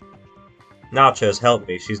 Nachos, help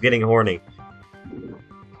me. She's getting horny.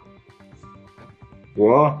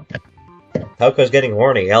 What? Toko's getting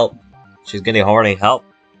horny. Help. She's getting horny. Help.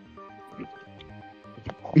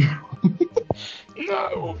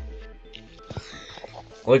 No.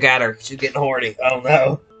 Look at her. She's getting horny. Oh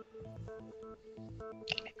no.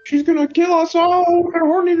 She's gonna kill us all with her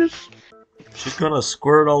horniness. She's gonna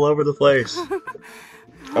squirt all over the place.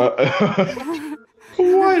 What?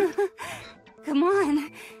 Come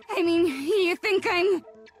on. I mean, you think I'm...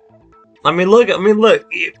 I mean, look.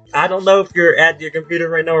 I don't know if you're at your computer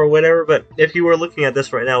right now or whatever, but if you were looking at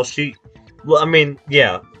this right now, well, I mean,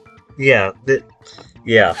 yeah. Yeah.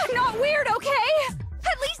 I'm not weird, okay?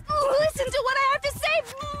 At least listen to what I have to say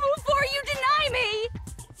before you deny me!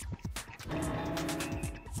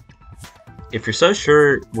 If you're so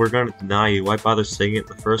sure we're gonna deny you, why bother saying it in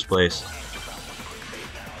the first place?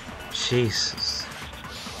 Jesus.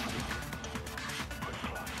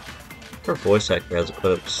 Her voice actor has to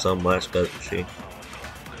put up so much, doesn't she?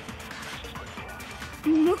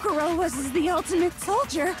 Mukuro was the ultimate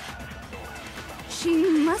soldier. She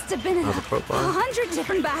must have been in 100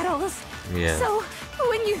 different battles. Yeah. So,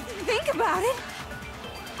 when you think about it,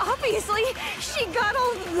 obviously, she got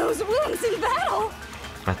all those wounds in battle.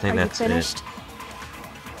 I think that's finished?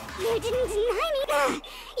 You didn't deny me.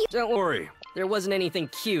 Don't worry, there wasn't anything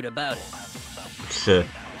cute about it. it.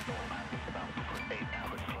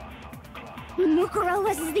 Mukuro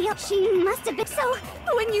was the... She must have been... So,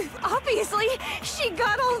 when you... Obviously, she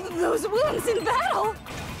got all those wounds in battle.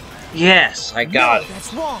 Yes, I got it.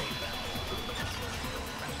 That's wrong.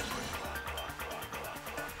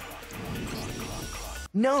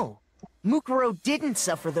 No, Mukuro didn't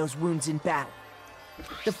suffer those wounds in battle.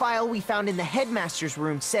 The file we found in the headmaster's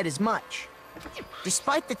room said as much.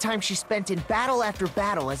 Despite the time she spent in battle after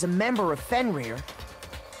battle as a member of Fenrir,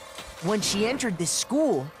 when she entered this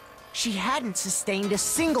school, she hadn't sustained a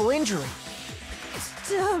single injury.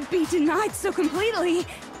 To be denied so completely.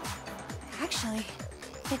 Actually,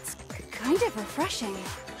 it's kind of refreshing.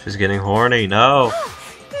 She's getting horny. No.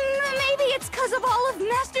 Maybe it's because of all of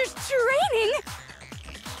Master's training.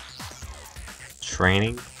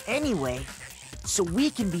 training? Anyway, so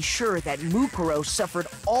we can be sure that Mukuro suffered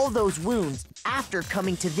all those wounds after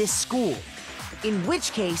coming to this school. In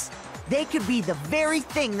which case, they could be the very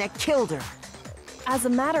thing that killed her. As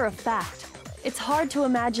a matter of fact, it's hard to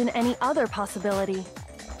imagine any other possibility.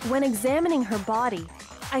 When examining her body,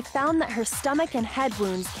 I found that her stomach and head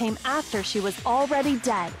wounds came after she was already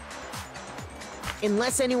dead.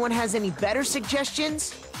 Unless anyone has any better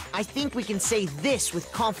suggestions, I think we can say this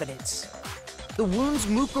with confidence. The wounds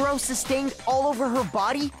Mukuro sustained all over her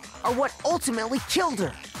body are what ultimately killed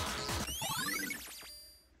her.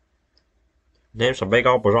 Damn, some big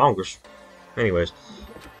old bazongas. Anyways.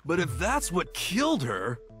 But if that's what killed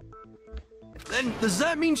her, then does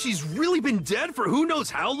that mean she's really been dead for who knows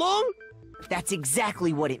how long? That's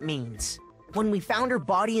exactly what it means. When we found her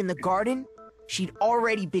body in the garden, she'd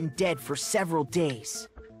already been dead for several days.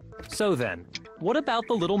 So then, what about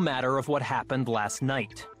the little matter of what happened last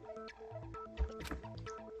night?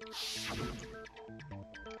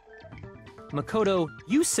 Makoto,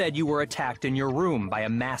 you said you were attacked in your room by a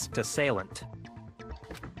masked assailant.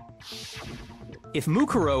 If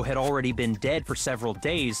Mukuro had already been dead for several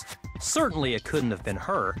days, certainly it couldn't have been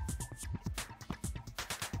her.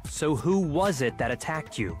 So who was it that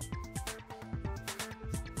attacked you?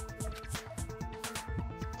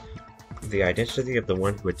 The identity of the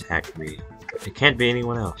one who attacked me. It can't be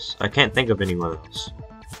anyone else. I can't think of anyone else.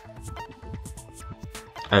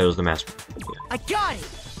 Oh, it was the master. Yeah. I got it!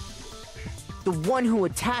 The one who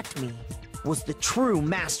attacked me was the true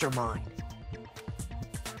Mastermind.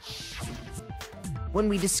 When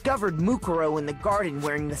we discovered Mukuro in the garden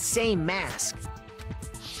wearing the same mask,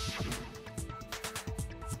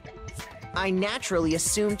 I naturally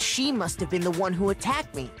assumed she must have been the one who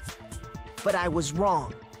attacked me. But I was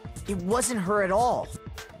wrong. It wasn't her at all.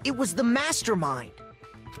 It was the Mastermind.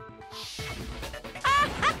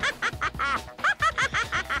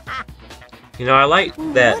 You know, I like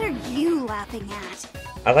that. What are you laughing at?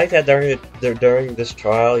 I like that during this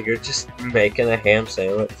trial, you're just making a ham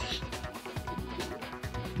sandwich.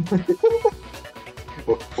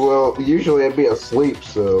 Well, usually I'd be asleep,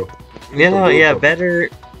 so... You know, yeah, better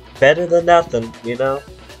than nothing, you know?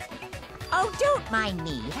 Oh, don't mind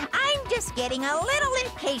me. I'm just getting a little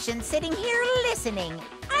impatient sitting here listening.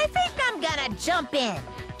 I think I'm gonna jump in.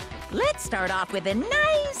 Let's start off with a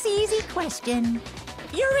nice, easy question.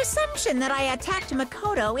 Your assumption that I attacked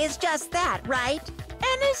Makoto is just that, right?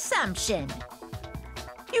 An assumption.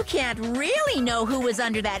 You can't really know who was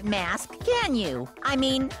under that mask, can you? I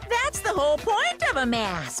mean, that's the whole point of a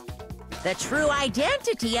mask. The true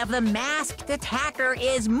identity of the masked attacker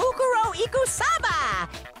is Mukuro Ikusaba.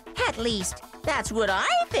 At least, that's what I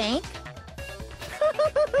think.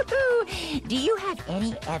 Do you have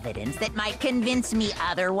any evidence that might convince me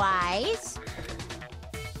otherwise?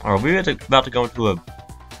 Are we about to go into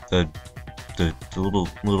the little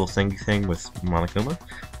thingy thing with Monokuma?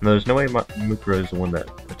 No, there's no way Mukuro is the one that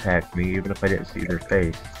attacked me, even if I didn't see their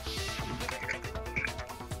face.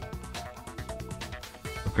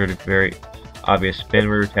 Appeared a very obvious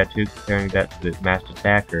Benru tattoo comparing that to the masked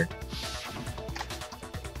attacker.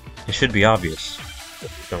 It should be obvious.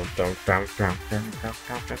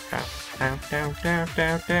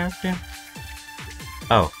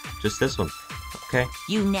 Oh, just this one. Okay.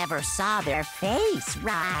 You never saw their face,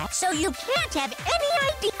 right? So you can't have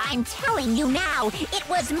any idea. I'm telling you now, it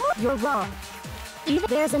was You're wrong.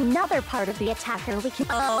 There's another part of the attacker we can...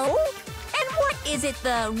 Oh? And what is it,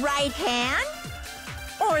 the right hand?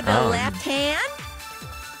 Or the left hand?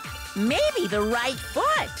 Maybe the right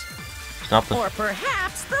foot. Not the... Or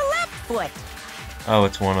perhaps the left foot. Oh,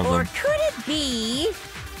 it's one of them. Or could it be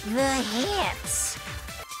the hips?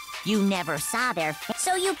 You never saw their face,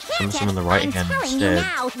 so you can't have... in the right I'm hand telling instead. you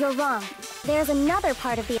now, you're wrong. There's another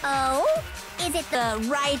part of the... Oh? Is it the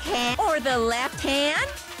right hand or the left hand?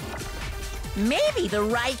 Maybe the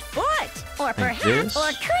right foot. Or perhaps... this?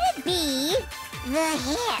 Or could it be the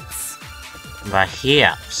hips? The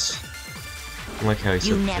hips. Look how he said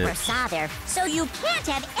You never hips. saw their... So you can't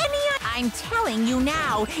have any... I'm telling you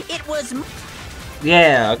now, it was...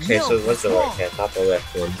 Yeah, okay, No, so it was the it's right wrong. hand, not the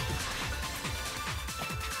left one.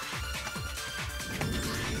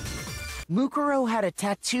 Mukuro had a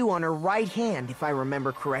tattoo on her right hand, if I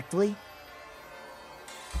remember correctly.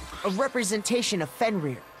 A representation of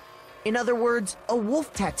Fenrir. In other words, a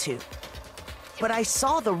wolf tattoo. But I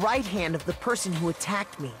saw the right hand of the person who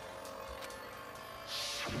attacked me.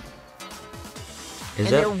 Is and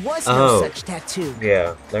that... there was no such tattoo.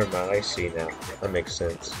 Yeah, never mind, I see now. That makes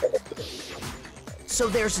sense. So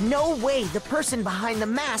there's no way the person behind the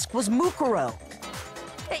mask was Mukuro.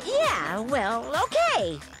 Yeah, well,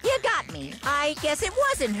 okay. You got me. I guess it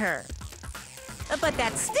wasn't her. But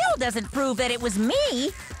that still doesn't prove that it was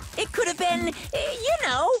me. It could have been, you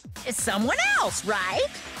know, someone else, right?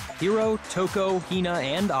 Hiro, Toko, Hina,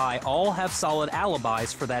 and I all have solid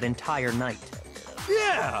alibis for that entire night.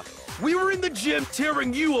 Yeah! We were in the gym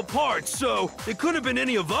tearing you apart, so it could have been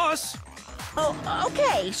any of us. Oh,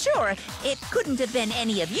 okay, sure. It couldn't have been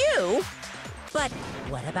any of you. But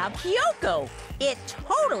what about Kyoko? It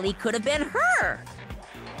totally could have been her.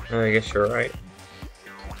 I guess you're right.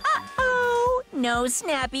 Uh-oh, no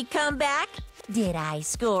snappy comeback? Did I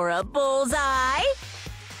score a bullseye?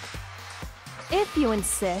 If you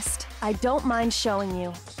insist, I don't mind showing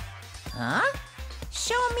you. Huh?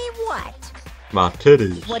 Show me what? My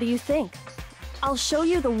titties. What do you think? I'll show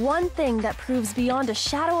you the one thing that proves beyond a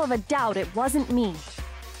shadow of a doubt it wasn't me.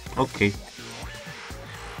 Okay.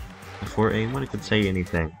 Before anyone could say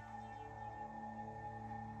anything.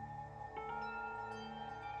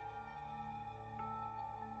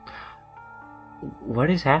 What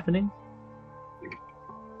is happening?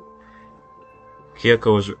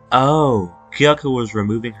 Kyoko was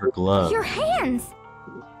removing her glove. Your hands!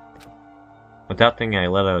 Without thinking, I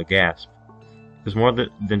let out a gasp. It was more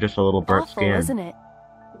than just a little burnt Awful, skin. isn't it?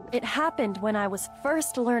 It happened when I was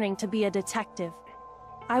first learning to be a detective.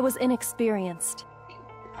 I was inexperienced.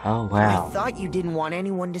 Oh, wow. I thought you didn't want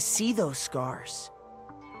anyone to see those scars.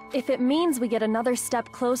 If it means we get another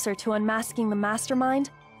step closer to unmasking the Mastermind,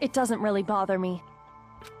 it doesn't really bother me.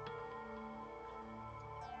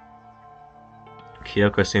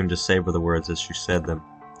 Kyoko seemed to savor the words as she said them.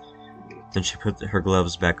 Then she put her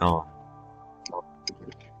gloves back on.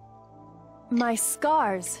 My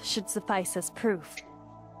scars should suffice as proof.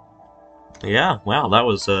 Yeah, wow,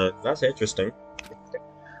 that's interesting.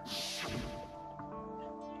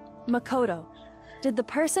 Makoto, did the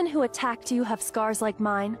person who attacked you have scars like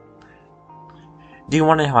mine? Do you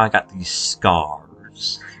want to know how I got these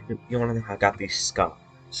scars? You want to know how I got these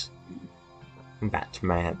scars?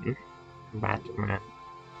 Batman. Now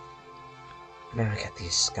I got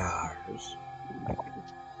these scars.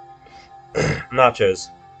 Nachos.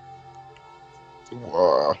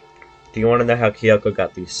 Do you want to know how Kyoko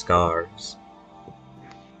got these scars?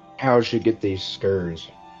 How'd she get these scars?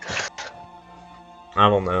 I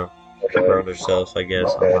don't know. She burned herself, I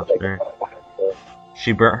guess. I'm not sure.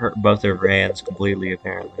 She burnt both of her hands completely,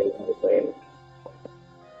 apparently.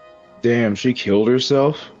 Damn, she killed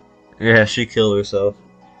herself? Yeah, she killed herself.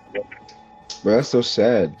 Bro, that's so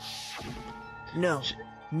sad. No,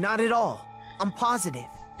 not at all. I'm positive.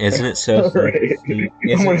 Isn't it so sad?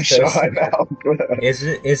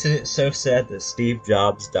 Isn't it so sad that Steve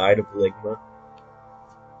Jobs died of ligma?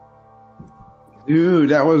 Dude,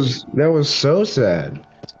 that was so sad.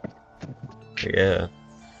 Yeah.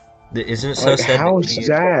 Isn't it so sad? How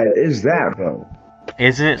sad is that, though?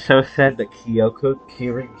 Isn't it so sad that Kyoko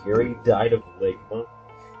Kirigiri died of ligma?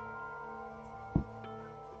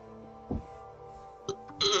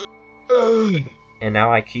 And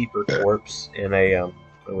now I keep her corpse in a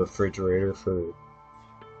refrigerator for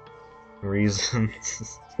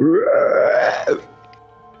reasons. You're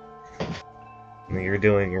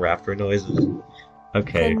doing raptor noises.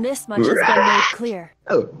 Okay. Then this much has been made clear.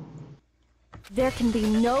 There can be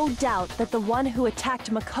no doubt that the one who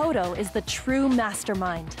attacked Makoto is the true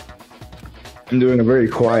mastermind. I'm doing a very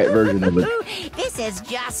quiet version of it. This is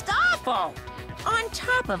just awful. On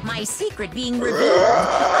top of my secret being revealed,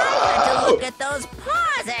 I had to look at those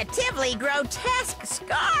positively grotesque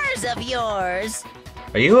scars of yours.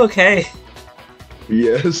 Are you okay?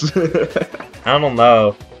 Yes. I don't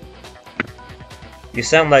know. You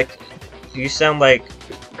sound like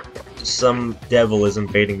some devil is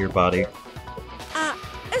invading your body.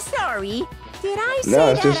 Sorry. Did I say No,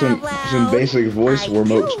 it's that just out loud? some basic voice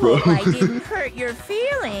warm-ups, bro. I didn't hurt your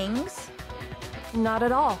feelings. Not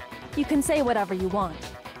at all. You can say whatever you want.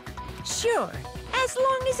 Sure, as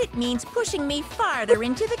long as it means pushing me farther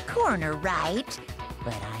into the corner, right?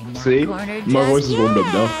 But I'm not See? cornered My voice just is warmed up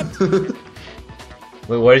now.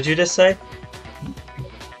 Wait, what did you just say?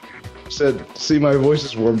 Said, see, my voice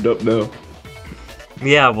is warmed up now.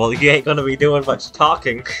 Yeah, well, you ain't gonna be doing much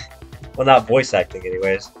talking. Well, not voice acting,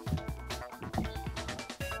 anyways.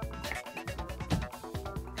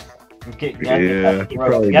 You gotta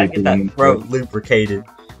get that throat lubricated.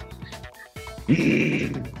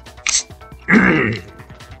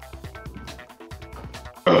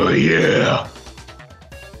 Oh yeah.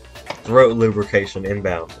 Throat lubrication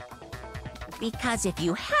inbound. Because if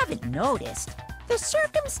you haven't noticed, the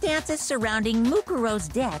circumstances surrounding Mukuro's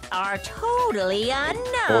death are totally unknown.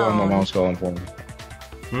 Oh, my mom's calling for me.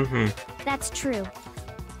 That's true.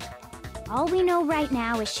 All we know right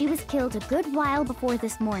now is she was killed a good while before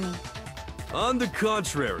this morning. On the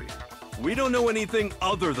contrary, We don't know anything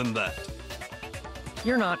other than that.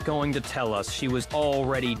 You're not going to tell us she was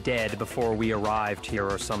already dead before we arrived here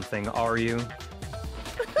or something, are you?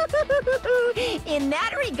 In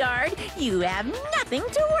that regard, you have nothing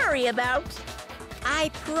to worry about. I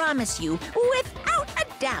promise you, without a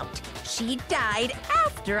doubt, she died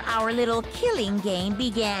after our little killing game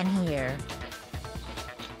began here.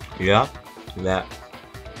 Yeah, that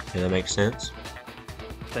makes sense.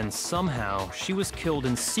 Then somehow she was killed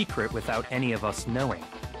in secret without any of us knowing.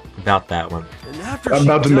 About that one. And after I'm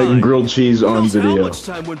about to make grilled cheese on video. How much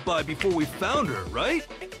time went by before we found her, right?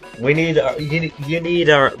 We need our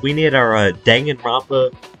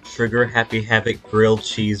Danganronpa Sugar Happy Havoc grilled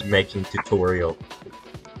cheese making tutorial.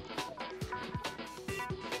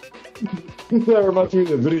 That reminds me of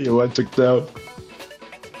the video I took down.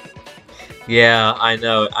 Yeah, I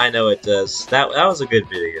know it does. That was a good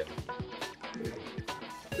video.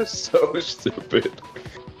 It's so stupid.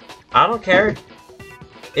 I don't care.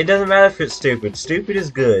 It doesn't matter if it's stupid. Stupid is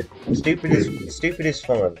good. Stupid is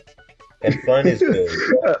fun. And fun is good.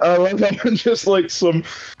 I love how just like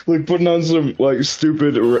putting on some like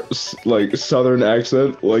stupid like southern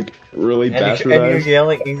accent, like really bastardized. And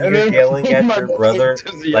you're yelling at your brother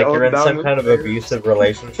like you're in some kind of abusive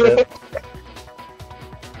relationship.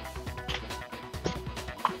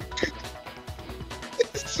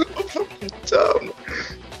 It's so fucking dumb.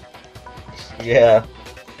 Yeah,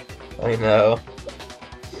 I know.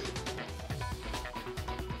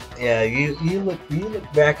 Yeah, you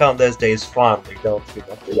look back on those days fondly, don't you?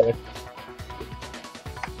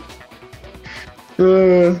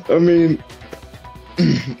 I mean,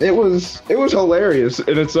 it was hilarious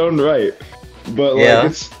in its own right, but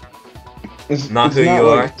like it's not who you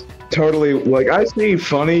are. Totally, like I see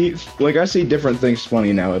different things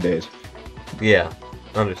funny nowadays. Yeah,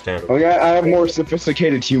 understandable. Like I have more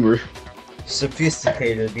sophisticated humor.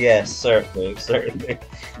 Sophisticated, yes, certainly.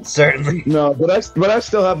 No, but I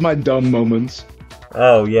still have my dumb moments.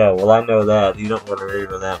 Oh yeah, well I know that. You don't want to read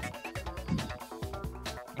with that.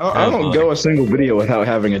 I don't go a single video without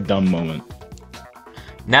having a dumb moment.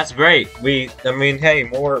 And that's great. I mean, hey,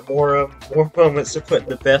 more moments to put in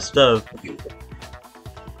the best of.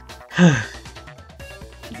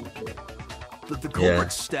 The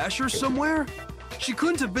culprit stash her somewhere? She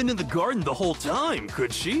couldn't have been in the garden the whole time,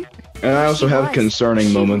 could she? And I also have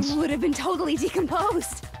concerning moments. She would have been totally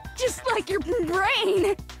decomposed, just like your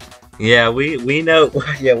brain. Yeah, we know.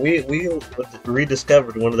 Yeah, we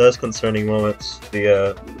rediscovered one of those concerning moments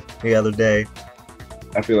the other day.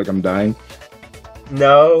 I feel like I'm dying.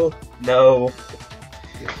 No. The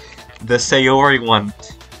Sayori one.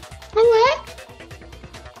 What?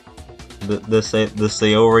 The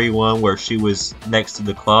Sayori one where she was next to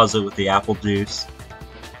the closet with the apple juice.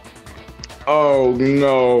 Oh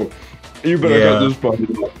no! You better cut this part.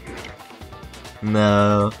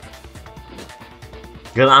 No.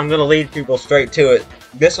 I'm gonna lead people straight to it.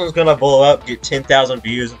 This one's gonna blow up, get 10,000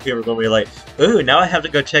 views, and people are gonna be like, "Ooh, now I have to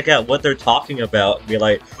go check out what they're talking about." And be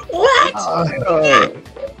like, "What?"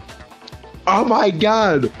 Oh my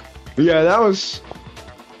god! Yeah, that was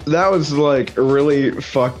like really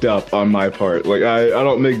fucked up on my part. Like I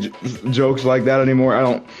don't make jokes like that anymore. I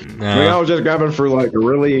don't. No. Like, I was just grabbing for like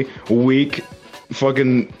really weak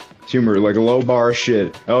fucking humor, like low bar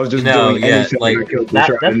shit. I was just doing anything like I could to that's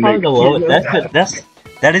try and probably make the lowest.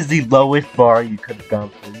 That is the lowest bar you could have gone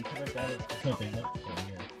for. You could have done something else.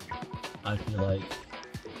 I feel like.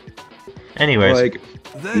 Anyways, like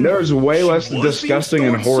there's way less disgusting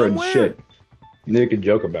and horrid shit you could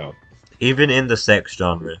joke about. Even in the sex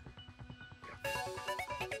genre.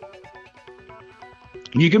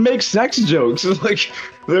 You can make sex jokes. Like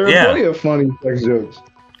there are plenty of funny sex jokes.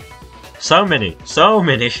 So many.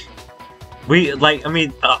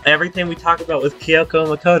 Everything we talk about with Kyoko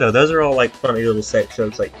and Makoto, those are all like funny little sex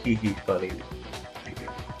jokes, like hee funny.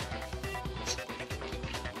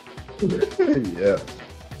 Yeah.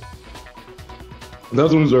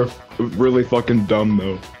 Those ones are really fucking dumb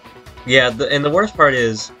though. Yeah, and the worst part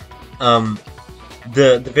is,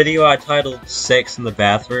 the video I titled "Sex in the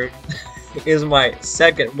Bathroom" is my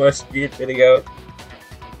second most viewed video,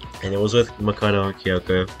 and it was with Makoto and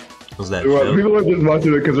Kyoko. Was that well, people are just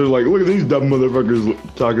watching it because they're like, look at these dumb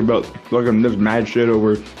motherfuckers talking about fucking this mad shit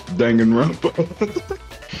over Danganronpa.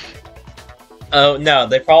 Oh no,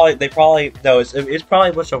 they probably no. It's probably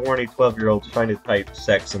a bunch of horny 12-year-olds trying to type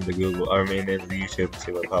sex into Google. Into YouTube and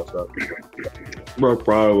see what pops up. Bro,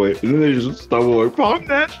 probably. And then they just stumble upon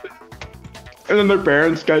that shit. And then their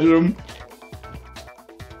parents catch them.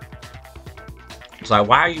 It's like,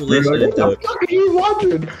 why are you listening to? What the fuck are you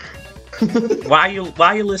watching? Why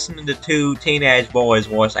are you listening to two teenage boys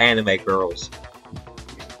voice anime girls?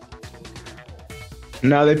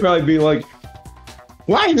 No, they'd probably be like,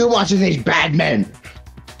 why are you watching these bad men?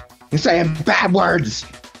 You're saying bad words.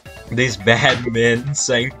 These bad men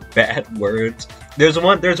saying bad words. There's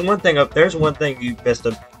one thing you missed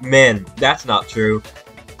up. Men. That's not true.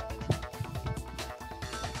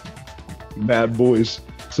 Bad boys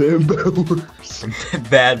saying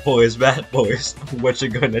bad words. Bad boys. What you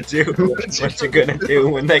gonna do? What you gonna do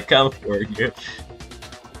when they come for you?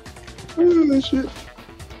 Oh, shit.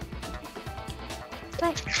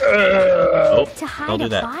 But to hide a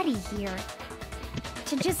body here,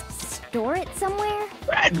 to just store it somewhere?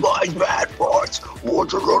 Bad boys,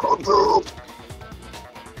 what you gonna do?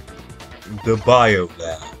 The bio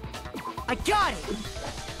lab. I got it!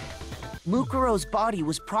 Mukuro's body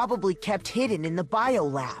was probably kept hidden in the bio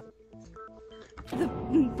lab. The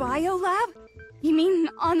bio lab? You mean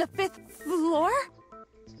on the 5th floor?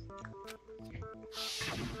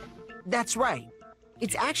 That's right.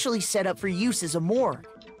 It's actually set up for use as a morgue.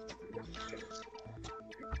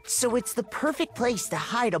 So it's the perfect place to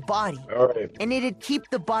hide a body. Alright. And it'd keep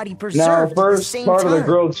the body Now, preserved at the first same part time. of the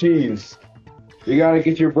grilled cheese. You gotta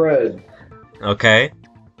get your bread. Okay.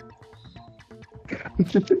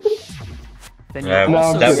 Then you're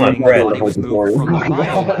also step one, saying bread. the body was moved from the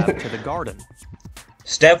bio lab to the garden.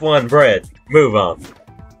 Step 1, bread. Move on.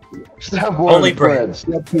 Step 1, Only bread.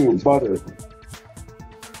 Step 2, butter.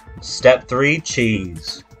 Step 3,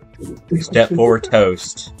 cheese. Step 4,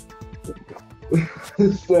 toast.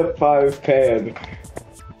 Step 5, pan.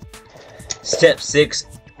 Step 6,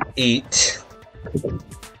 eat.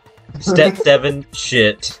 Step 7,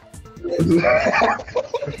 shit.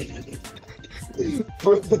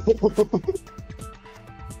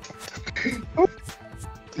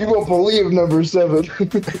 You won't believe number 7.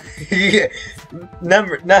 Yeah.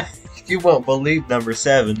 You won't believe number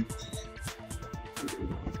 7.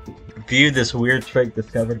 View this weird trick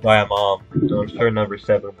discovered by a mom. So I'm sure number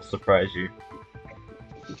 7 will surprise you.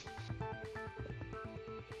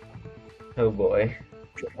 Oh boy.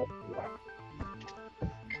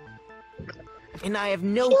 And I have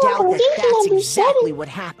no doubt that that's exactly what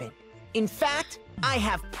happened. In fact, I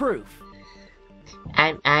have proof.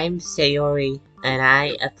 I'm Sayori, and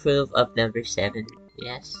I approve of number 7.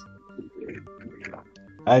 Yes.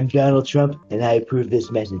 I'm Donald Trump, and I approve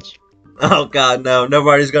this message. Oh god, no.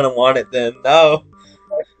 Nobody's gonna want it then. No.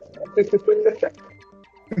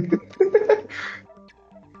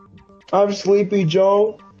 I'm Sleepy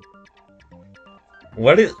Joe.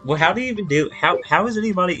 How do you even do, how is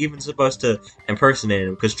anybody even supposed to impersonate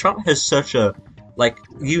him? Because Trump has such a, like,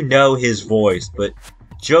 you know his voice, but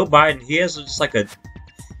Joe Biden, he has just like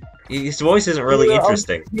his voice isn't really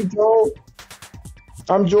interesting.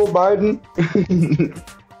 I'm Joe Biden.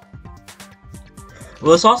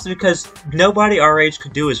 Well, it's also because nobody our age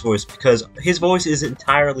could do his voice, because his voice is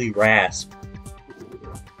entirely rasp.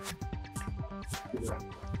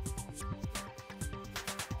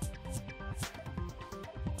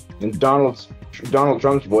 And Donald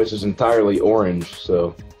Trump's voice is entirely orange,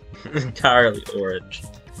 so... Entirely orange.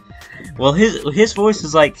 Well, his voice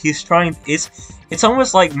is like, he's trying, it's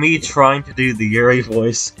almost like me trying to do the Yuri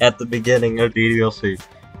voice at the beginning of DDLC.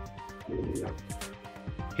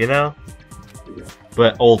 You know?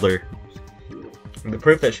 But older. The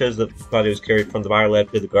proof that shows the body was carried from the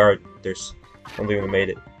biolab to the garden. There's something that made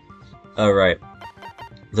it. Alright.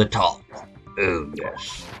 The top. Oh,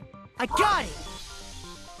 yes. I got it!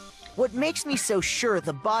 What makes me so sure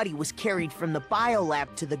the body was carried from the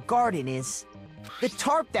biolab to the garden is the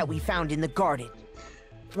tarp that we found in the garden.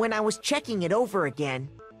 When I was checking it over again,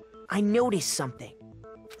 I noticed something.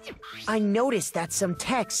 I noticed that some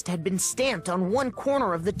text had been stamped on one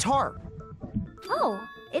corner of the tarp. Oh,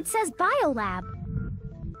 it says biolab.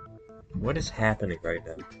 What is happening right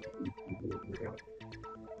now?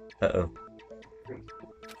 Uh-oh.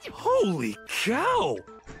 Holy cow!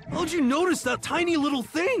 How'd you notice that tiny little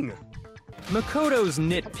thing? Makoto's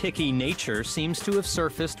nitpicky nature seems to have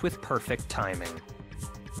surfaced with perfect timing.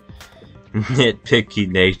 Nitpicky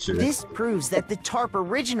nature. This proves that the tarp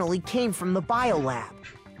originally came from the biolab.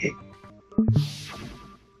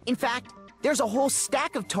 In fact, there's a whole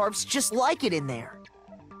stack of tarps just like it in there.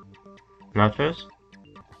 Nachos?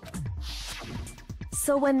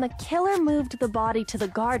 So when the killer moved the body to the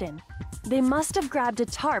garden, they must have grabbed a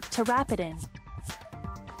tarp to wrap it in.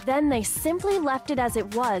 Then they simply left it as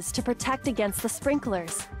it was to protect against the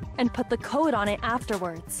sprinklers, and put the coat on it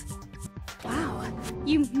afterwards. Wow,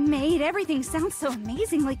 you made everything sound so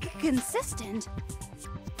amazingly consistent.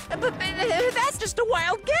 But that's just a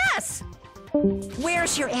wild guess!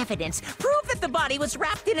 Where's your evidence? Prove that the body was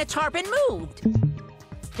wrapped in a tarp and moved!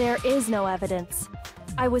 There is no evidence.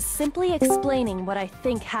 I was simply explaining what I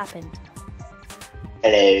think happened.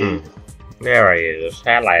 Hello. There he is.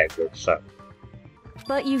 Hello, good son.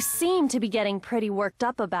 But you seem to be getting pretty worked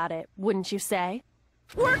up about it, wouldn't you say?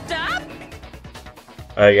 Worked up?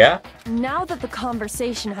 Yeah? Now that the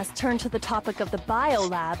conversation has turned to the topic of the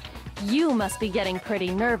biolab, you must be getting pretty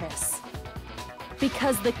nervous.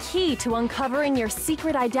 Because the key to uncovering your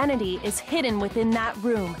secret identity is hidden within that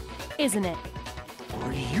room, isn't it?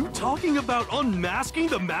 Are you talking about unmasking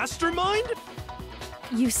the Mastermind?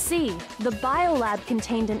 You see, the biolab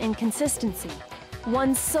contained an inconsistency.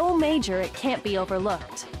 One so major it can't be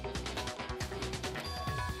overlooked.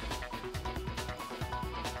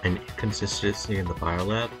 An inconsistency in the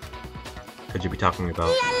biolab? Could you be talking about...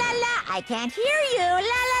 La la la, I can't hear you. La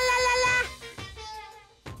la la la la.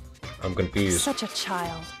 I'm confused. Such a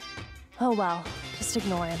child. Oh well, just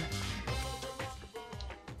ignore him.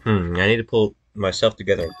 I need to pull myself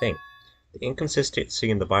together and think. The inconsistency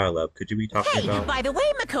in the biolab, could you be talking about... By the way,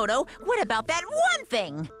 Makoto, what about that one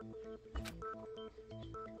thing?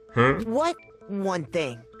 What one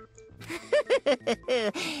thing?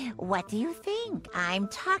 What do you think? I'm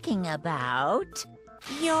talking about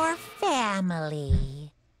your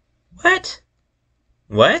family. What?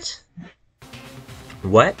 What?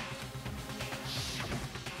 What?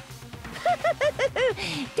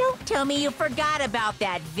 Don't tell me you forgot about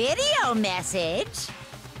that video message.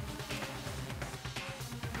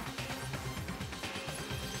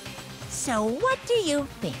 So what do you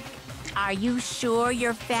think? Are you sure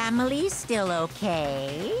your family's still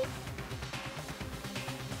okay?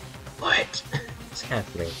 What? What's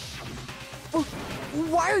happening?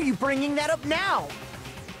 Why are you bringing that up now?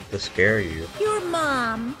 To scare you. Your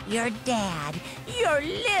mom, your dad, your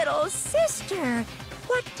little sister.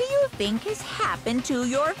 What do you think has happened to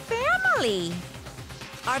your family?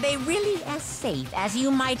 Are they really as safe as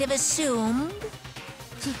you might have assumed?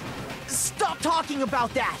 Stop talking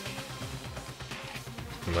about that!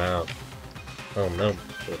 Wow. Oh no.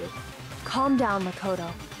 Calm down,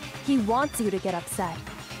 Makoto. He wants you to get upset.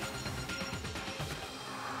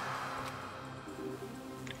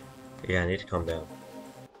 Yeah, I need to calm down.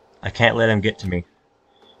 I can't let him get to me.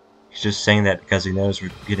 He's just saying that because he knows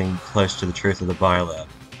we're getting close to the truth of the biolab.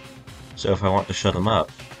 So if I want to shut him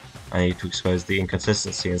up, I need to expose the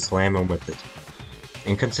inconsistency and slam him with it.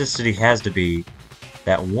 Inconsistency has to be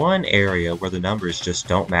that one area where the numbers just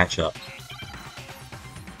don't match up.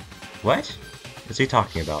 What is he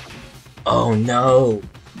talking about? Oh no!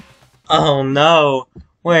 Oh no!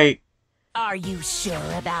 Wait! Are you sure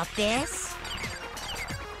about this?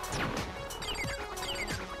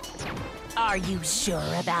 Are you sure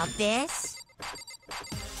about this?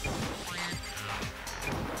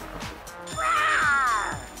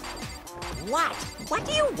 What? What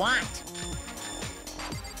do you want?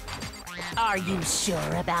 Are you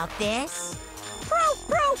sure about this? Proof!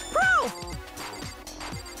 Proof! Proof!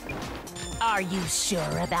 Are you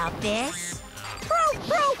sure about this? Proof!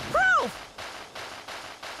 Proof! Proof!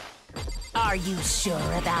 Are you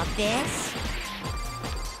sure about this?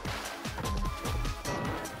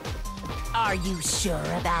 Are you sure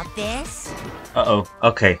about this? Uh-oh.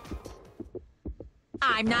 Okay.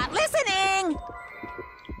 I'm not listening!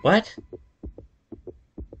 What?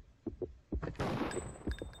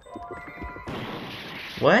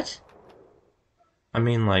 What? I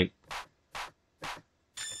mean, like...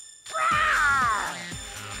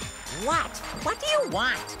 What? What do you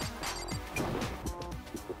want?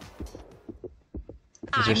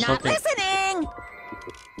 Is there I'm not something... listening!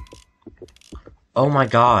 Oh my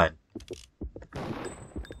god.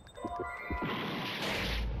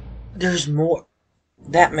 There's more.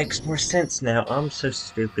 That makes more sense now. I'm so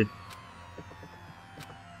stupid.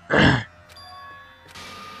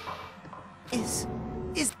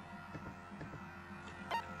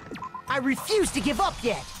 I refuse to give up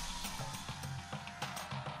yet.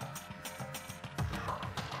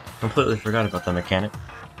 Completely forgot about the mechanic.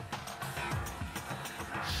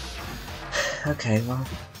 Okay, well.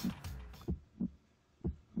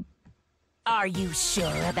 Are you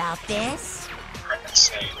sure about this?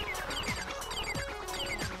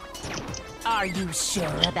 Are you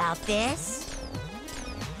sure about this?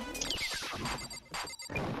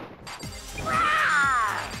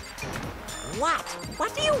 What?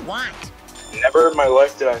 What do you want? Never in my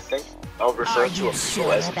life did I think I would refer Are to you a sure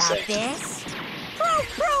people as about insane. this?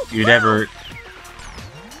 Proof, proof, You'd proof. ever...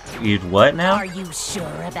 You'd what now? Are you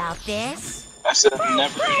sure about this? I said never in my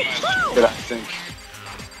life did I think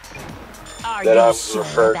Are that you I would sure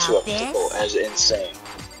refer to a about people this? as insane.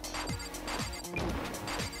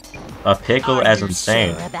 A pickle Are as you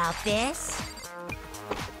insane. Sure about this?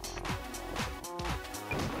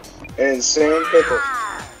 An insane pickle.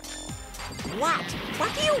 What?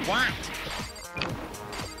 What do you want?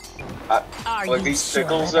 like these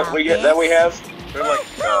pickles that we have, they're like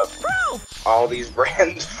all these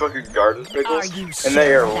brand fucking garden pickles, and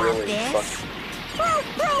they are really fucking.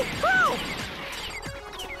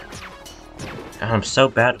 I'm so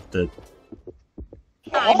bad at the.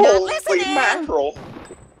 Holy mackerel!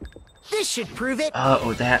 This should prove it.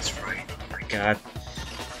 Oh, that's right. Oh my god.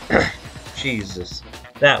 Jesus.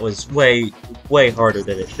 That was way harder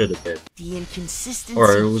than it should have been. The inconsistency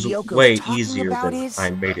or it was Kyoko's way talking easier about than is I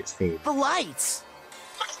made it seem. the lights.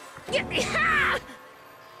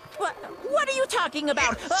 What are you talking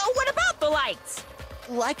about? What about the lights?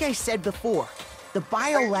 Like I said before, the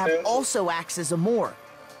biolab also acts as a morgue.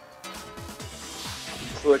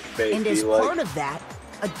 Clickbait, and as like. part of that,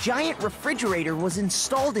 a giant refrigerator was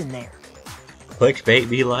installed in there. Clickbait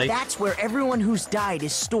be like? That's where everyone who's died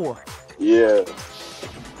is stored. Yeah.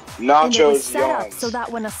 And it was Nachos set up yawns. so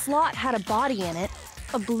that when a slot had a body in it,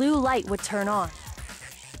 a blue light would turn on.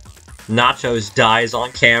 Nachos dies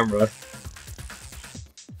on camera.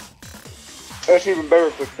 That's even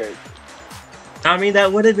better clickbait. I mean,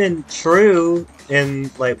 that would have been true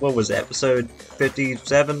in, like, what was it, episode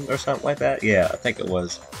 57 or something like that? Yeah, I think it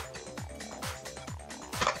was.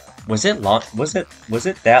 Was it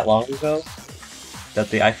that long ago that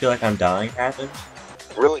the I Feel Like I'm Dying happened?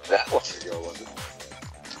 Really that long ago, was it?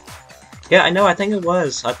 Yeah, I know, I think it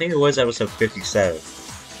was. I think it was episode 57.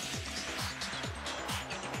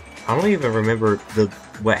 I don't even remember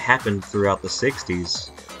what happened throughout the 60s.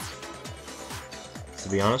 To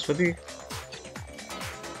be honest with you.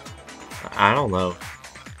 I don't know.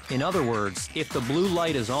 In other words, if the blue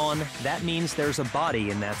light is on, that means there's a body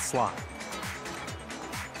in that slot.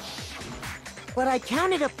 But I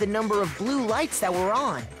counted up the number of blue lights that were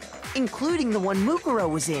on, including the one Mukuro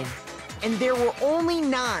was in, and there were only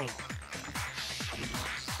 9.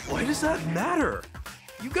 Why does that matter?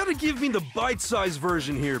 You gotta give me the bite-sized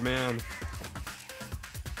version here, man.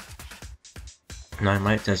 9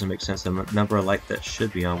 lights doesn't make sense. The number of lights that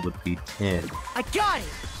should be on would be 10. I got it!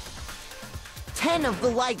 10 of the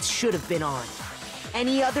lights should have been on.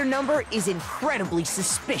 Any other number is incredibly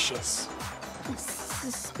suspicious.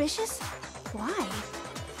 Suspicious? Why?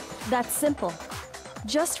 That's simple.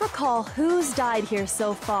 Just recall who's died here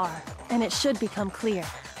so far, and it should become clear.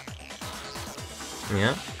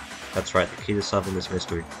 Yeah, that's right. The key to solving this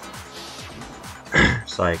mystery.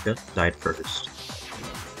 Sayaka died first.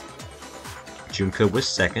 Junko was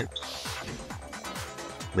second.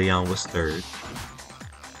 Leon was third.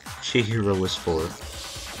 Chihiro was fourth.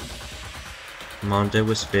 Mondo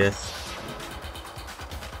was fifth.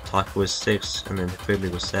 Taka was sixth, and then Hifumi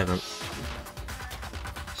was seventh.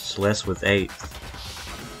 Celeste was eighth.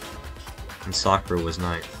 And Sakura was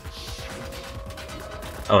ninth.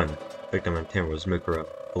 Oh, and victim number 10 was Mukuro,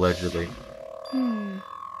 allegedly.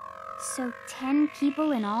 So 10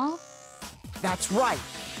 people in all? That's right.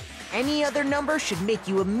 Any other number should make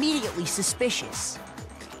you immediately suspicious.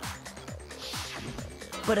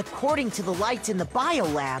 But according to the lights in the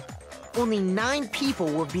biolab, only 9 people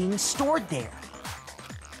were being stored there.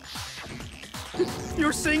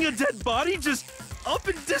 You're saying a dead body just up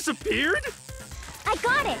and disappeared? I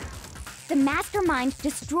got it! The Mastermind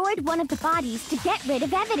destroyed one of the bodies to get rid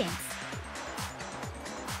of evidence.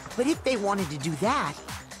 But if they wanted to do that,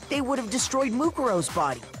 they would have destroyed Mukuro's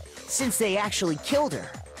body, since they actually killed her.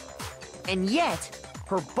 And yet,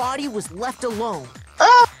 her body was left alone.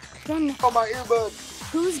 Then, oh my earbud!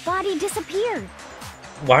 Whose body disappeared?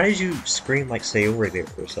 Why did you scream like Sayori there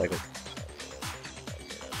for a second?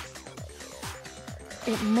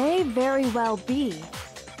 It may very well be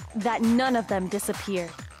that none of them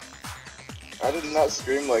disappeared. I did not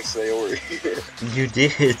scream like Sayori. You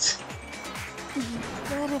did.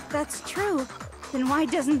 But if that's true, then why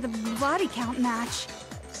doesn't the body count match?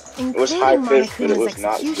 It was high-pitched, but it was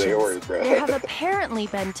not executions, Sayori, bro. there have apparently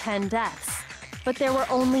been 10 deaths, but there were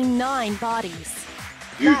only 9 bodies.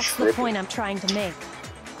 That's the point I'm trying to make.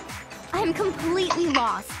 I'm completely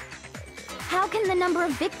lost. How can the number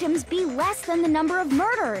of victims be less than the number of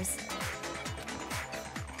murders?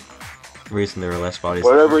 The reason there are less bodies.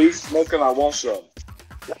 Whatever he's smoking, I want some.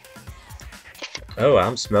 Oh,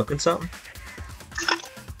 I'm smoking something?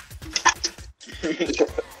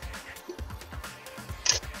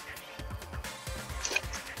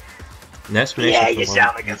 Yeah, you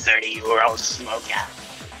sound like a 30-year-old smoker.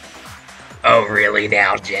 Oh, really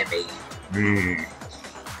now, Jimmy?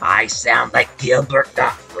 I sound like Gilbert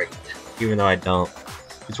Gottfried. Even though I don't.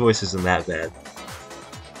 His voice isn't that bad.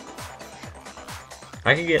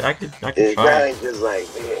 I could try. It's just like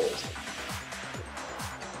this.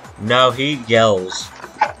 No, he yells.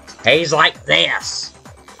 He's like this.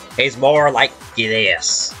 He's more like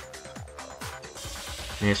this.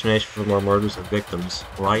 An explanation for more murders of victims.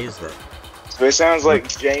 Why is that? So it sounds like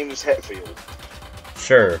James Hetfield.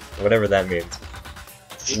 Sure, whatever that means.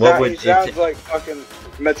 He sounds like fucking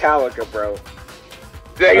Metallica, bro.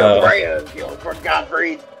 They are praying, for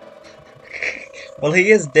Godfrey. Well,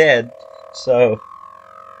 he is dead, so...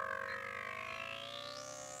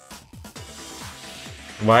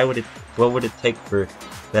 What would it take for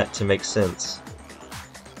that to make sense?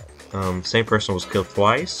 Same person was killed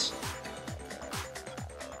twice.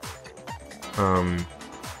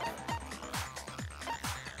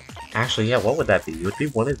 Actually, yeah, what would that be? It would be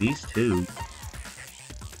one of these two.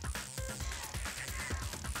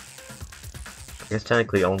 I guess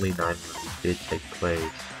technically only 9 murders did take place.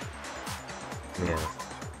 Yeah.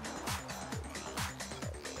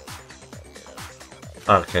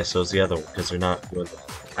 Okay, so it's the other one, because they're not doing the...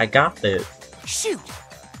 I got the... Shoot!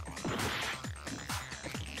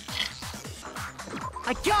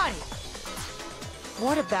 I got it!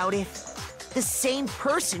 What about if the same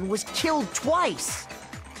person was killed twice?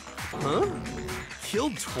 Huh?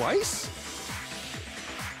 Killed twice?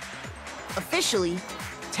 Officially,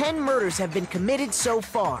 10 murders have been committed so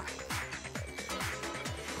far.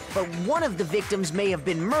 But one of the victims may have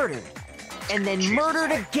been murdered, and then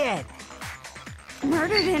murdered again.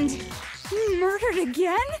 Murdered and murdered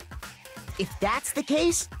again? If that's the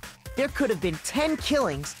case, there could have been 10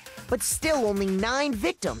 killings, but still only 9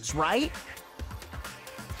 victims, right?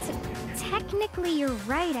 Technically, you're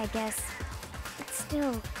right, I guess. But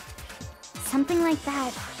still, something like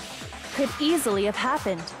that could easily have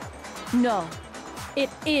happened. No, it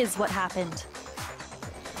is what happened.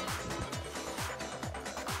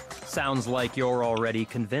 Sounds like you're already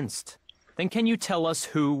convinced. Then can you tell us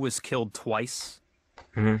who was killed twice?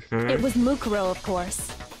 It was Mukuro, of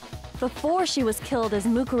course. Before she was killed as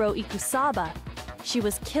Mukuro Ikusaba, she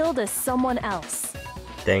was killed as someone else.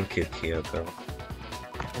 Thank you, Kyoko.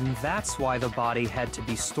 And that's why the body had to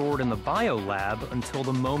be stored in the biolab until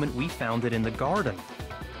the moment we found it in the garden.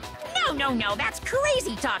 No, that's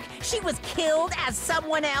crazy talk. She was killed as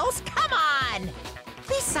someone else? Come on!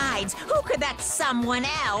 Besides, who could that someone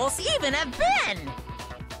else even have been?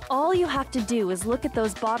 All you have to do is look at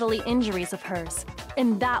those bodily injuries of hers,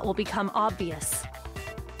 and that will become obvious.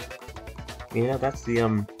 Yeah, that's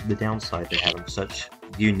the downside to having such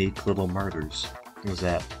unique little murders, is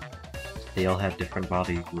that they all have different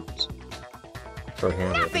body wounds.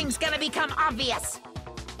 Nothing's gonna become obvious!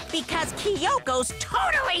 Because Kyoko's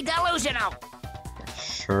totally delusional!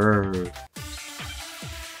 Sure.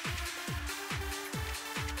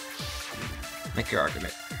 Make your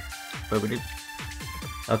argument. What would you...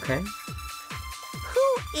 Okay.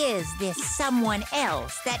 Who is this someone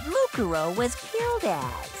else that Mukuro was killed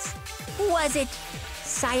as? Was it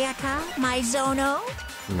Sayaka Maizono?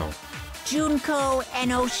 No. Junko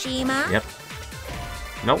Enoshima? Yep.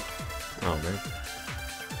 Nope. Oh, man.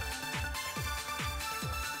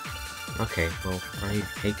 Okay, well, I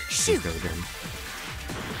take Junko then.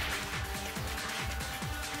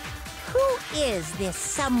 Who is this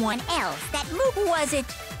someone else that was it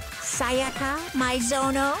Sayaka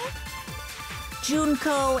Maizono?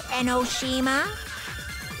 Junko Enoshima?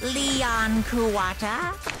 Leon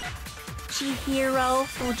Kuwata? Chihiro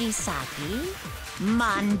Fujisaki?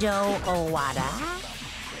 Mondo Owada?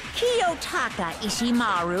 Kiyotaka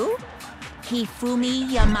Ishimaru? Hifumi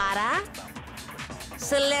Yamada?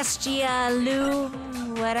 Celestia Lu...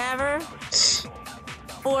 whatever?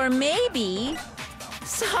 Or maybe...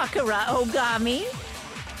 Sakura Ogami?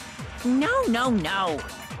 No.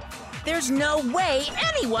 There's no way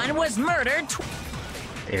anyone was murdered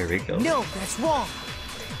There we go. No, that's wrong.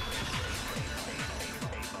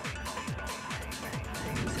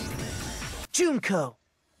 Junko.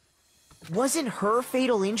 Wasn't her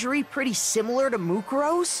fatal injury pretty similar to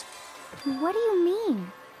Mukuro's? What do you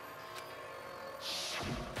mean?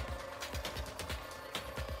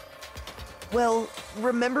 Well,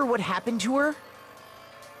 remember what happened to her?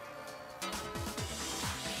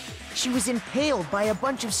 She was impaled by a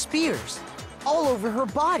bunch of spears, all over her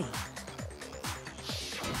body.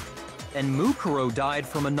 And Mukuro died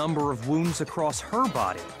from a number of wounds across her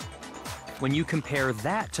body. When you compare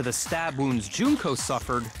that to the stab wounds Junko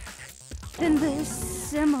suffered... Then the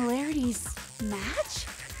similarities match?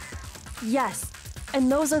 Yes,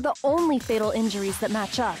 and those are the only fatal injuries that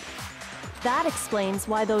match up. That explains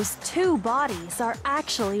why those two bodies are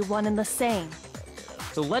actually one and the same.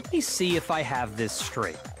 So let me see if I have this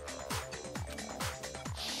straight.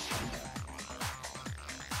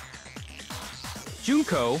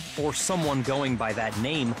 Junko, or someone going by that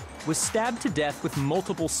name, was stabbed to death with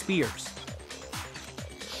multiple spears.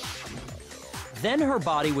 Then her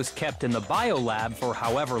body was kept in the biolab for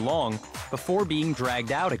however long, before being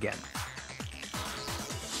dragged out again.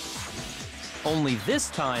 Only this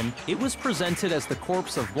time, it was presented as the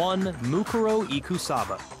corpse of one Mukuro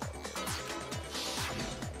Ikusaba.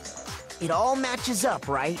 It all matches up,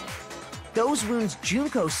 right? Those wounds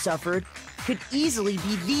Junko suffered could easily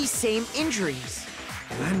be these same injuries.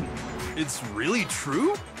 Then, it's really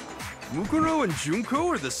true? Mukuro and Junko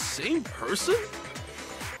are the same person?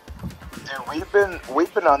 Dude,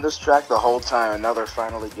 we've been on this track the whole time, and now they're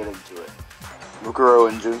finally getting to it. Mukuro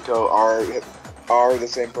and Junko are the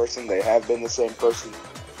same person. They have been the same person.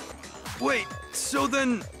 Wait, so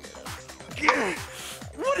then...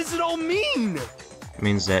 What does it all mean? It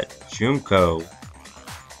means that Junko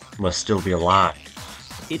must still be alive.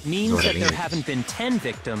 It means that there haven't been 10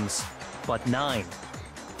 victims, but 9.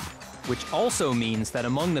 Which also means that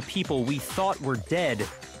among the people we thought were dead,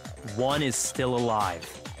 one is still alive.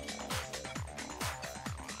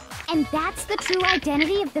 And that's the true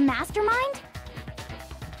identity of the Mastermind?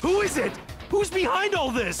 Who is it? Who's behind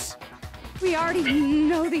all this? We already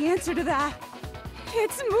know the answer to that.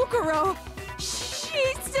 It's Mukuro.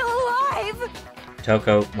 She's still alive.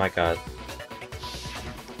 Toko, my god.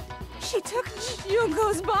 She took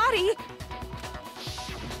Junko's body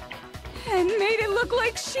and made it look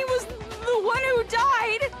like she was the one who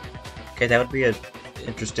died. Okay, that would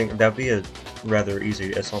be a rather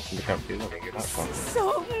easy assumption to come to. I mean, you're not wrong.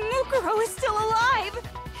 So Mukuro is still alive.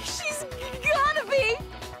 She's gotta be.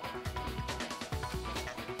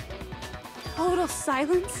 Total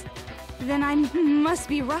silence? Then I must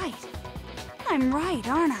be right. I'm right,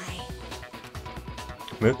 aren't I?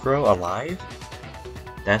 Mukuro alive?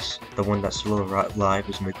 That's the one that's still alive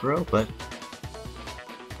is Mukuro, but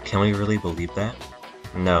can we really believe that?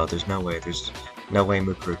 No, there's no way. There's no way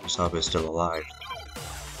Mukuro Kusaba is still alive.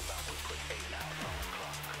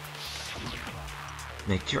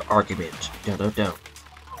 Make your argument. Don't.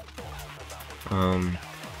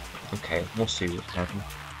 Okay, we'll see what happens.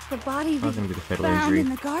 The body we gonna be the fatal found injury. in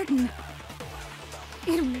the garden.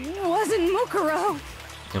 It wasn't Mukuro.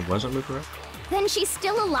 It wasn't Mukuro? Then she's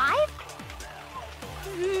still alive?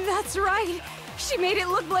 That's right. She made it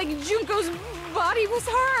look like Junko's body was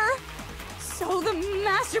her. So the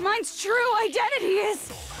Mastermind's true identity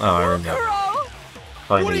is Oh, I remember.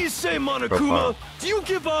 Mukuro. What do you say, Monokuma? Do you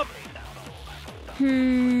give up?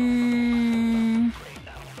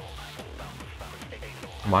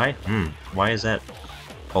 Why? Why is that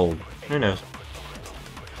old? Who knows?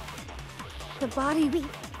 The body we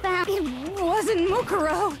found, it wasn't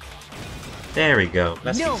Mukuro. There we go.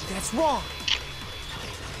 No, that's wrong.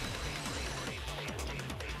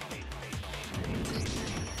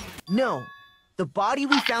 No, the body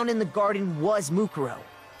we found in the garden was Mukuro.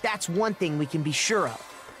 That's one thing we can be sure of.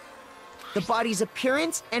 The body's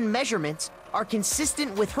appearance and measurements are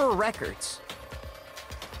consistent with her records.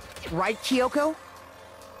 Right, Kyoko?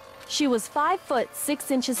 She was 5 foot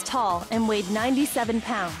 6 inches tall and weighed 97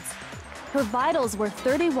 pounds. Her vitals were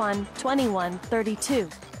 31, 21, 32.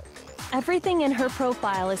 Everything in her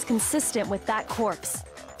profile is consistent with that corpse.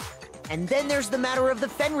 And then there's the matter of the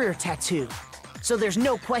Fenrir tattoo. So there's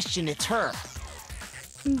no question it's her.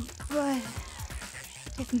 But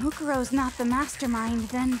if Mukuro's not the Mastermind,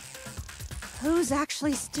 then who's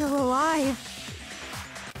actually still alive?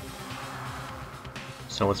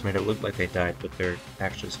 So what's made it look like they died, but they're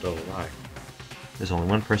actually still alive? There's only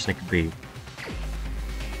one person it could be.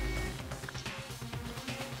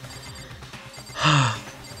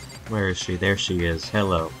 Where is she? There she is.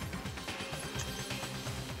 Hello.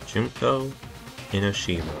 Junko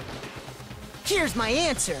Inoshima. Here's my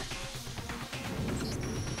answer.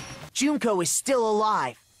 Junko is still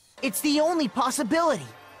alive. It's the only possibility.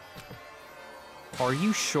 Are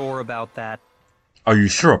you sure about that? Are you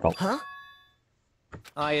sure about that? Huh?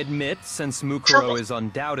 I admit, since Mukuro is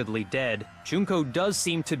undoubtedly dead, Junko does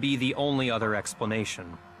seem to be the only other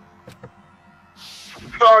explanation.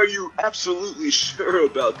 Are you absolutely sure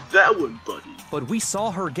about that one, buddy? But we saw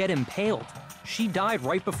her get impaled. She died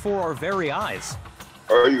right before our very eyes.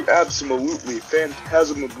 Are you absolutely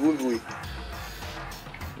phantasmagorically?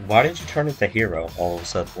 Why did you turn into hero all of a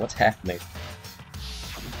sudden? What's happening?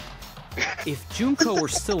 If Junko were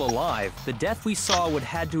still alive, the death we saw would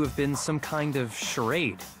had to have been some kind of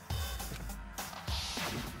charade.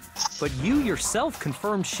 But you yourself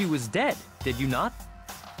confirmed she was dead, did you not?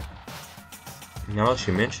 Now that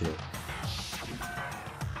you mention it.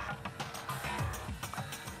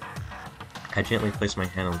 I gently placed my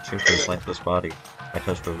hand on Junko's lifeless body. I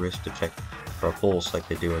touched her wrist to check for a pulse like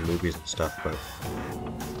they do in movies and stuff, but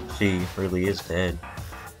she really is dead.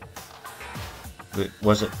 There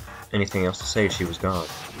wasn't anything else to say, she was gone.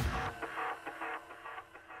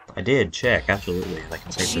 I did check, absolutely. I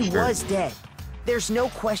can say She for sure. was dead. There's no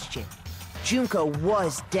question. Junko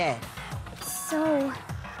was dead. So,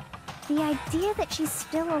 the idea that she's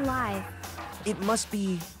still alive... It must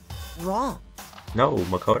be wrong. No,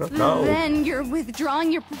 Makoto, no. Then you're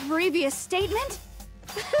withdrawing your previous statement?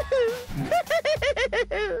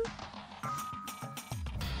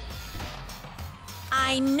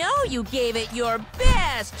 I know you gave it your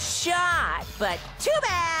best shot, but too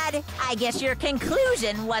bad. I guess your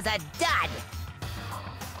conclusion was a dud.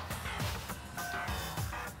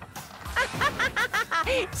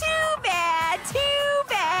 Too bad, too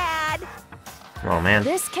bad. Oh, man.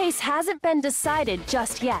 This case hasn't been decided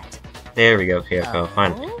just yet. There we go, Kyoko,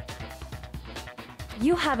 fine.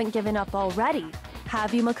 You haven't given up already,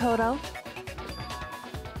 have you, Makoto?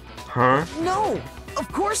 Huh? No,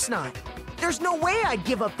 of course not. There's no way I'd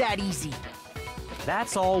give up that easy.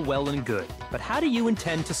 That's all well and good, but how do you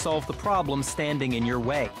intend to solve the problem standing in your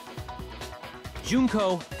way?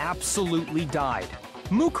 Junko absolutely died.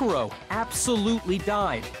 Mukuro absolutely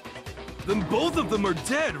died. Then both of them are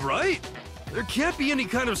dead, right? There can't be any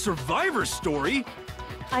kind of survivor story.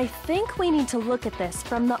 I think we need to look at this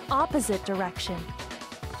from the opposite direction.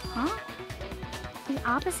 Huh? The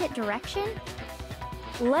opposite direction?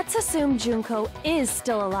 Let's assume Junko is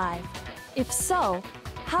still alive. If so,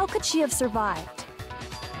 how could she have survived?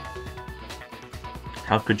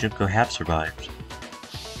 How could Junko have survived?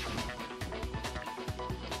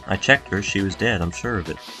 I checked her, she was dead, I'm sure of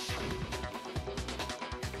it.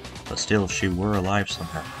 But still, she were alive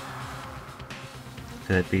somehow.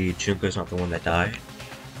 Could it be Junko's not the one that died?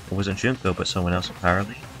 It wasn't Junko, but someone else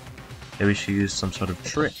entirely? Maybe she used some sort of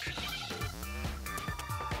trick.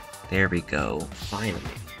 There we go, finally.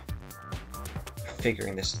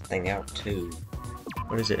 Figuring this thing out too.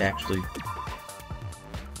 What is it actually?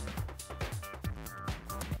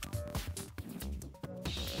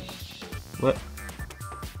 What?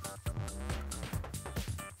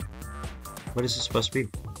 What is this supposed to be?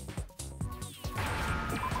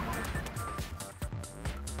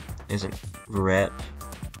 Isn't rep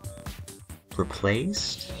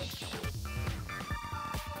replaced?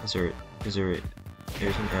 There's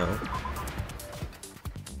an L.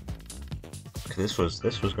 This was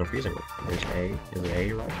confusing. There's A. Is it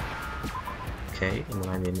A, right? K, and then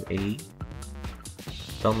I'm in E.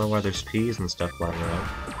 Don't know why there's P's and stuff lying around.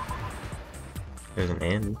 There's an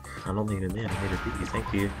N. I don't need an N, I need a B.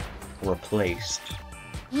 Thank you. Replaced.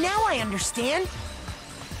 Now I understand.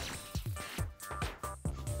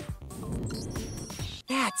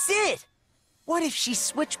 That's it. What if she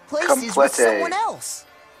switched places with someone else?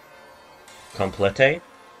 Complete?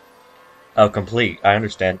 Oh, complete. I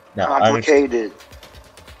understand. No, complicated.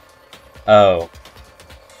 Oh.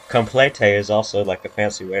 Complete is also like a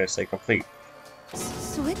fancy way to say complete.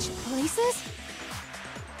 Switch places?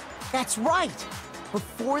 That's right.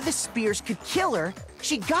 Before the spears could kill her,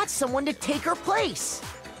 she got someone to take her place.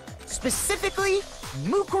 Specifically,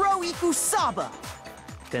 Mukuro Ikusaba.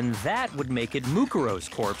 Then that would make it Mukuro's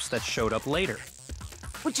corpse that showed up later.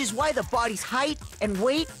 Which is why the body's height and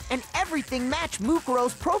weight and everything match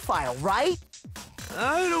Mukuro's profile, right?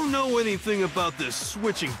 I don't know anything about this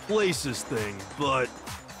switching places thing, but...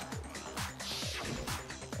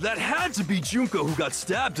 that had to be Junko who got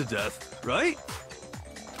stabbed to death, right?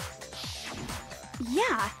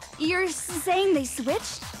 Yeah, you're saying they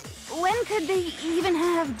switched? When could they even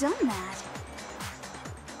have done that?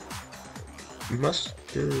 Must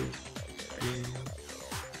be...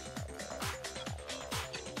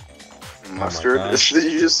 Mustard? Oh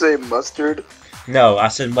Did you just say mustard? No, I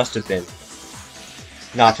said must have been.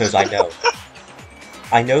 Nachos,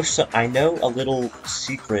 I know. I know a little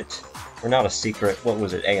secret, or not a secret, what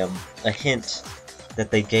was it, a hint that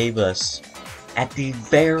they gave us at the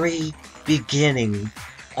very beginning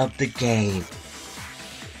of the game.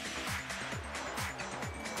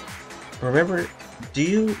 Do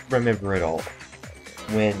you remember it all?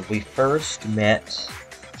 When we first met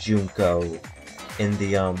Junko in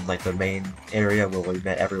the, like the main area where we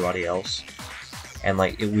met everybody else, and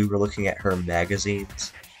like we were looking at her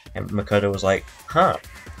magazines, and Makoto was like, huh,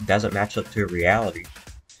 doesn't match up to reality.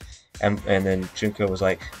 And then Junko was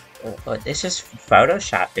like, oh, it's just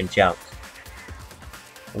Photoshopped and junk.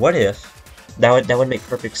 What if that would make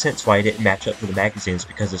perfect sense why it didn't match up to the magazines,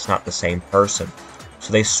 because it's not the same person.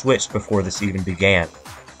 So they switched before this even began.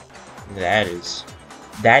 That is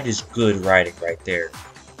good writing right there.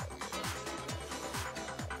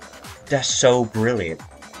 That's so brilliant.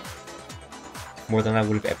 More than I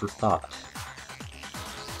would have ever thought.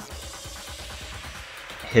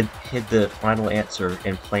 Hid the final answer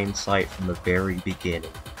in plain sight from the very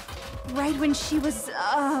beginning. Right when she was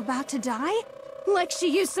about to die? Like she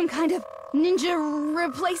used some kind of ninja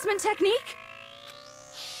replacement technique?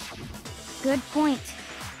 Good point.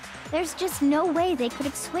 There's just no way they could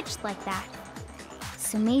have switched like that.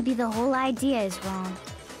 So maybe the whole idea is wrong.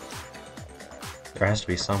 There has to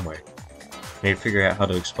be some way. We need to figure out how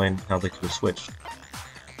to explain how they could have switched.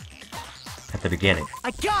 At the beginning.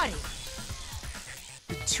 I got it!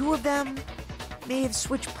 The two of them may have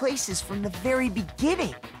switched places from the very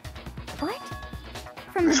beginning. What?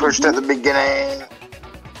 We switched at the beginning.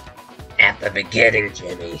 At the beginning,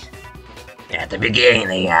 Jimmy. At the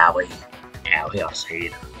beginning, Howie. Howie, I'll see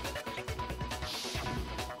you.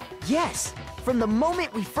 Yes, from the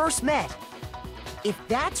moment we first met. If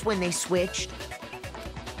that's when they switched,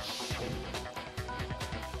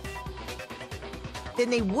 then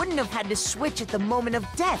they wouldn't have had to switch at the moment of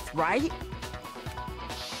death, right?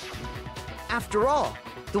 After all,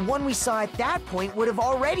 the one we saw at that point would have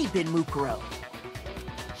already been Mukuro.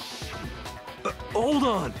 Hold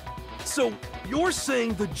on. So, you're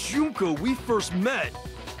saying the Junko we first met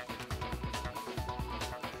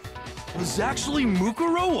was actually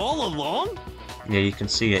Mukuro all along? Yeah, you can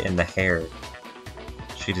see it in the hair.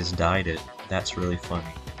 She just dyed it. That's really funny.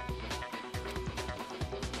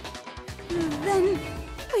 Then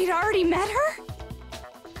we'd already met her?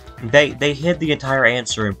 They hid the entire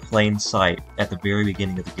answer in plain sight at the very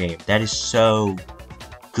beginning of the game. That is so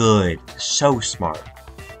good. So smart.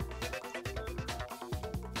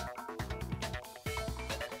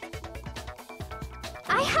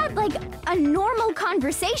 I had, like, a normal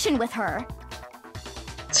conversation with her.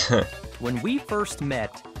 When we first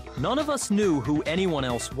met, none of us knew who anyone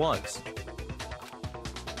else was.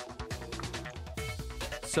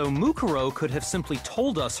 So Mukuro could have simply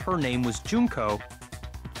told us her name was Junko,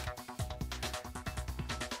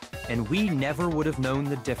 and we never would have known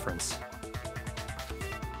the difference.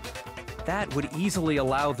 That would easily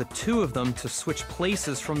allow the two of them to switch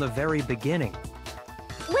places from the very beginning.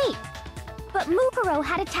 Wait, but Mukuro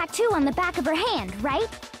had a tattoo on the back of her hand, right?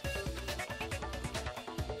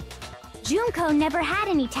 Junko never had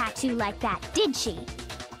any tattoo like that, did she?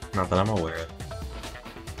 Not that I'm aware of.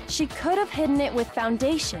 She could have hidden it with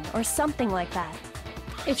foundation or something like that.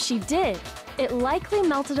 If she did, it likely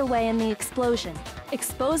melted away in the explosion,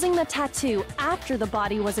 exposing the tattoo after the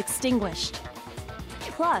body was extinguished.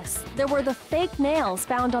 Plus, there were the fake nails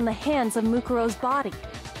found on the hands of Mukuro's body.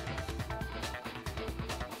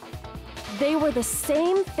 They were the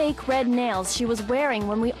same fake red nails she was wearing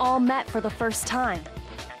when we all met for the first time.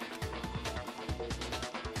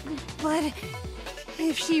 But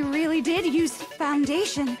if she really did use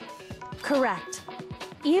foundation... Correct.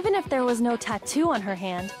 Even if there was no tattoo on her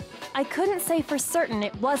hand, I couldn't say for certain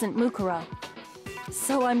it wasn't Mukuro.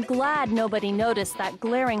 So I'm glad nobody noticed that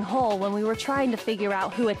glaring hole when we were trying to figure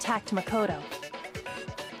out who attacked Makoto.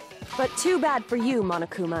 But too bad for you,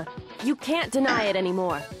 Monokuma. You can't deny it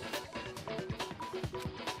anymore.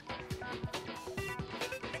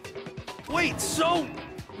 Wait, so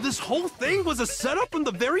this whole thing was a setup from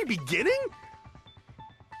the very beginning?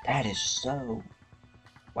 That is so...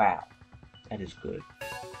 Wow. That is good.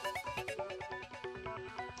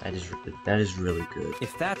 That is really good.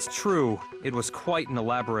 If that's true, it was quite an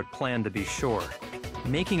elaborate plan to be sure,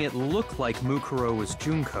 making it look like Mukuro was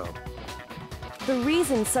Junko. The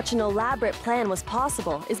reason such an elaborate plan was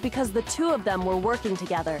possible is because the two of them were working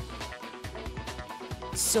together.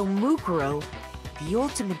 So Mukuro, the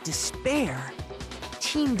ultimate despair,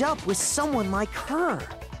 teamed up with someone like her.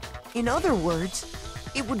 In other words,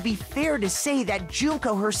 it would be fair to say that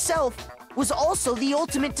Junko herself was also the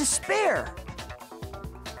ultimate despair.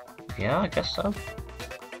 Yeah, I guess so.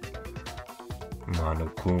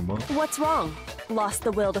 Monokuma. What's wrong? Lost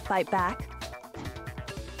the will to fight back?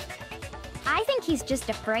 I think he's just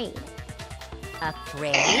afraid.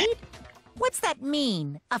 Afraid? What's that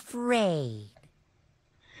mean, afraid?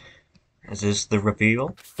 Is this the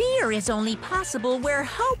reveal? Fear is only possible where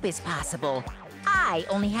hope is possible. I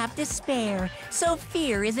only have despair, so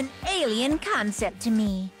fear is an alien concept to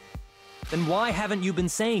me. Then why haven't you been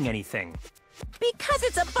saying anything? Because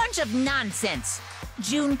it's a bunch of nonsense.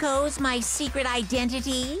 Junko's my secret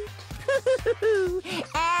identity?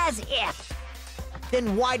 As if.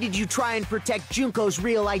 Then why did you try and protect Junko's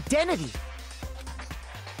real identity?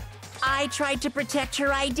 I tried to protect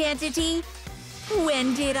her identity?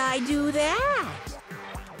 When did I do that?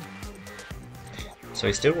 So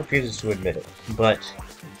he still refuses to admit it, but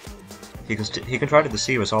he can try to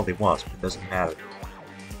deceive us all he wants, but it doesn't matter.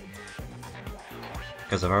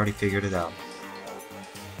 Because I've already figured it out.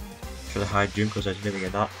 Try to hide Junko's identity,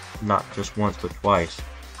 and not just once, but twice.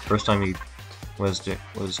 First time he was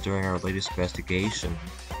during our latest investigation.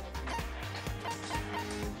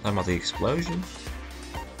 Talking about the explosion?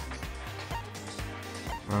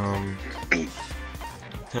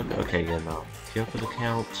 Okay, yeah, no. Kyoko's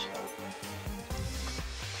account.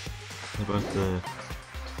 What about the...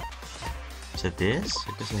 Is it this?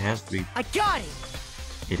 I guess it has to be... I got it!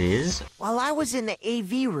 It is? While I was in the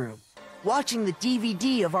AV room, watching the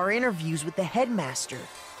DVD of our interviews with the headmaster.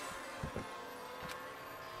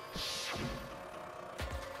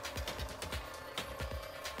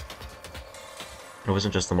 It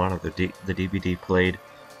wasn't just the monitor, the DVD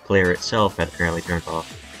player itself had apparently turned off.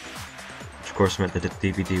 Which of course meant that the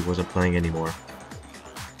DVD wasn't playing anymore.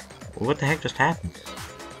 Well, what the heck just happened?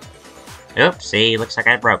 Oops, see, looks like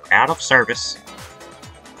I broke out of service.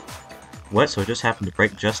 What, so it just happened to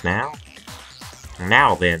break just now?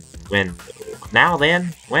 Now then, when?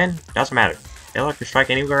 Doesn't matter. Failure can strike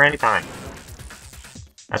anywhere, anytime.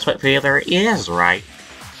 That's what failure is, right?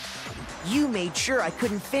 You made sure I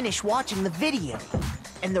couldn't finish watching the video.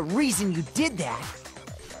 And the reason you did that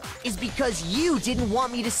is because you didn't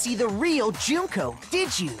want me to see the real Junko,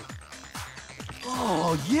 did you?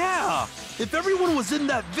 Oh, yeah! If everyone was in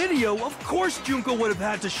that video, of course Junko would have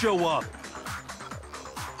had to show up!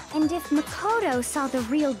 And if Makoto saw the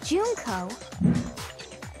real Junko,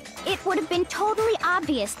 it would have been totally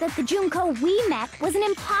obvious that the Junko we met was an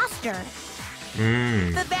imposter.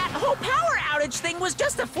 That whole power outage thing was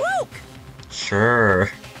just a fluke!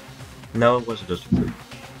 Sure. No, it wasn't just a fluke.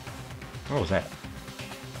 What was that?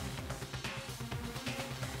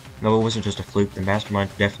 No, it wasn't just a fluke. The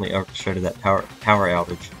Mastermind definitely orchestrated that power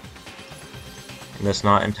outage. And that's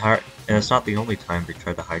not the only time they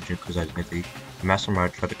tried to hide Junko's identity. The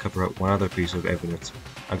Mastermind tried to cover up one other piece of evidence.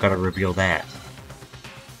 I gotta reveal that.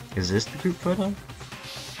 Is this the group photo?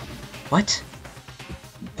 What?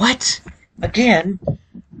 What? Again?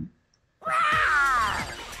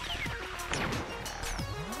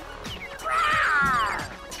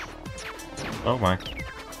 Oh my.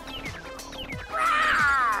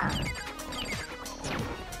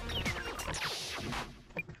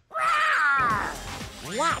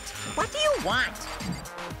 What? What do you want?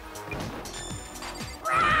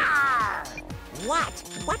 What?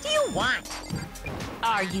 What do you want?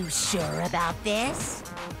 Are you sure about this?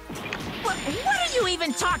 What are you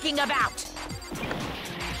even talking about?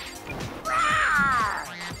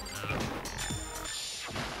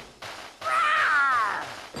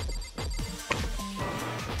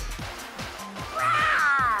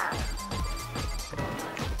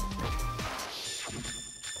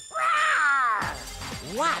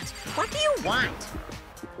 What? What do you want?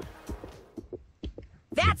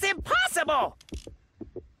 That's impossible!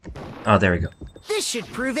 Oh, there we go. This should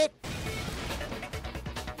prove it.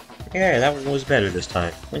 Yeah, that one was better this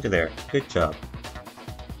time. Look at there. Good job.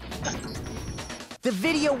 The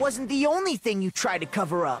video wasn't the only thing you tried to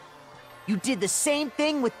cover up. You did the same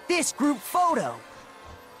thing with this group photo.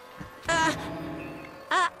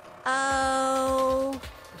 Uh-oh.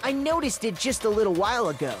 I noticed it just a little while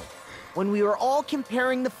ago, when we were all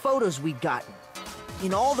comparing the photos we'd gotten.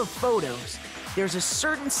 In all the photos, there's a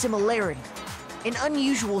certain similarity, an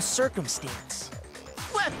unusual circumstance.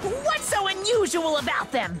 What's so unusual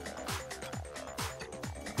about them?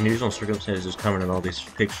 Unusual circumstances common in all these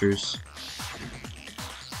pictures.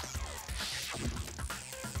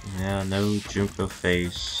 Yeah, no Junko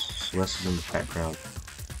face. Celeste in the background.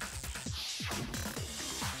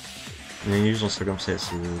 The unusual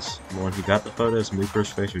circumstances, one who got the photos,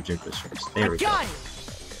 Muko's face or Junko's face. There we go. Got it!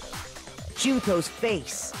 Junko's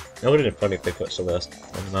face. That would have been funny if they put Celeste.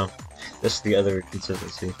 I don't know. This is the other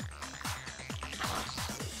consistency.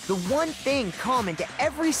 The one thing common to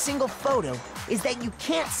every single photo is that you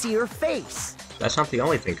can't see her face. That's not the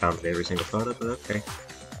only thing common to every single photo, but okay.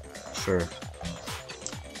 Sure.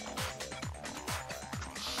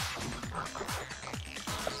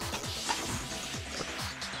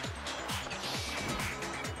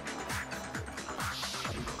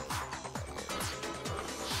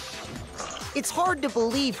 It's hard to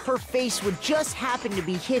believe her face would just happen to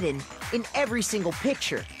be hidden in every single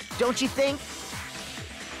picture, don't you think?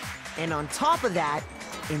 And on top of that,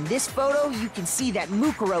 in this photo, you can see that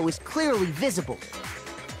Mukuro is clearly visible.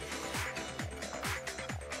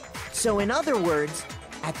 So in other words,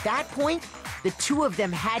 at that point, the two of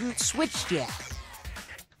them hadn't switched yet.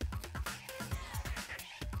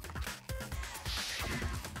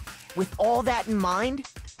 With all that in mind,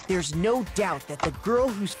 there's no doubt that the girl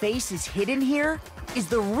whose face is hidden here is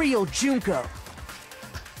the real Junko.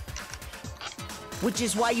 Which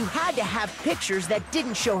is why you had to have pictures that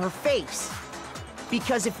didn't show her face.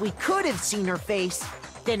 Because if we could have seen her face,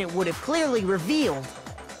 then it would have clearly revealed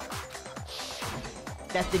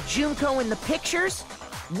that the Junko in the pictures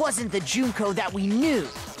wasn't the Junko that we knew.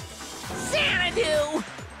 Xanadu!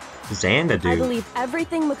 Xanadu? I believe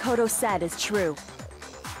everything Makoto said is true.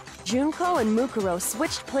 Junko and Mukuro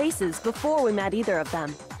switched places before we met either of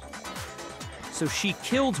them. So she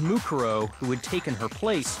killed Mukuro, who had taken her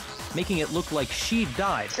place, making it look like she'd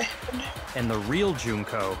died. And the real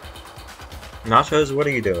Junko... Nachos, what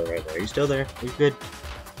are you doing right now? Are you still there? Are you good?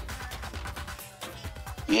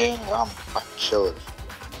 Yeah, I'm chilling.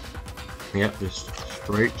 Yep, just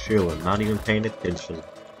straight chilling, not even paying attention.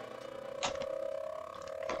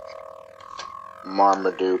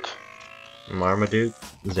 Marmaduke. Marmaduke?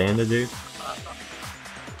 Xanadu?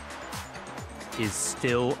 is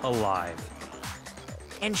still alive.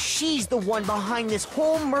 And she's the one behind this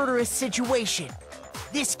whole murderous situation.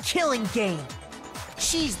 This killing game.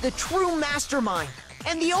 She's the true mastermind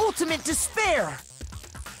and the ultimate despair.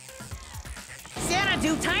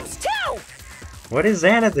 Xanadu times 2! What is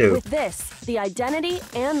Xanadu? With this, the identity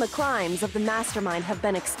and the crimes of the mastermind have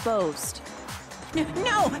been exposed.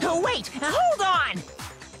 No, wait, hold on!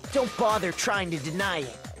 Don't bother trying to deny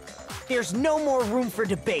it. There's no more room for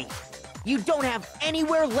debate. You don't have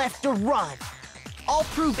anywhere left to run. I'll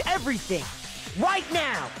prove everything, right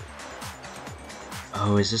now.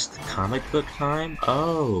 Oh, is this the comic book time?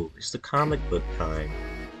 Oh, it's the comic book time.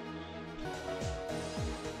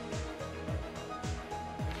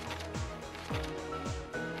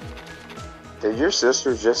 Did your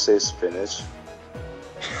sister just say spinach?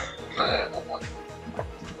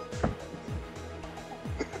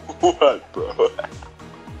 What, bro?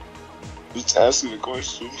 Just asking a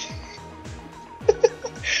question.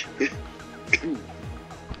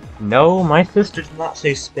 No, my sister did not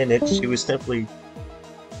say spinach. She was simply...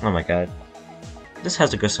 Oh my god. This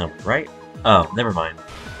has a good sound, right? Oh, never mind.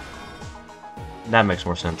 That makes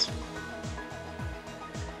more sense.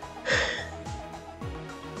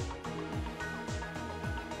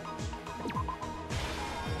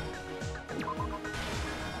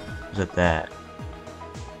 Is it that?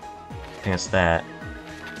 I think it's that.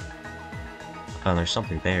 Oh, there's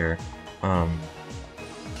something there.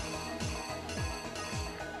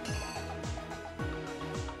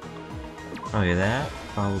 Oh yeah, that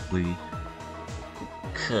probably.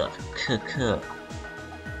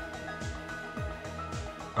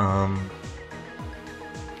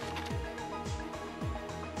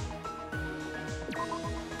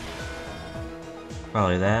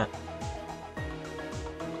 Probably that.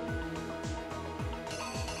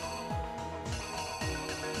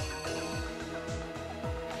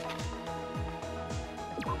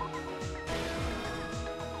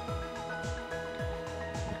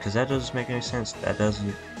 Because that doesn't make any sense. That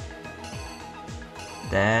doesn't.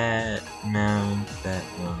 That. No. That.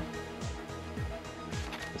 No.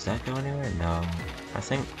 Does that go anywhere? No. I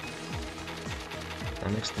think.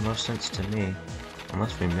 That makes the most sense to me.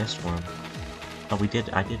 Unless we missed one. Oh, we did.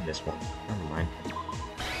 I did miss one. Never mind.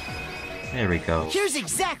 There we go. Here's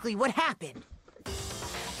exactly what happened.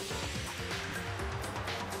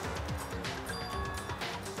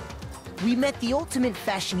 We met the ultimate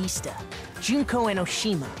fashionista, Junko and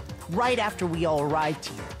Oshima, right after we all arrived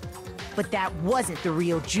here. But that wasn't the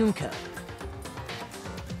real Junko.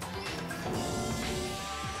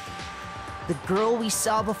 The girl we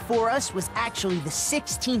saw before us was actually the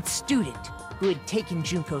 16th student who had taken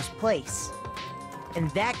Junko's place.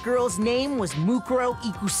 And that girl's name was Mukuro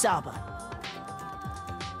Ikusaba.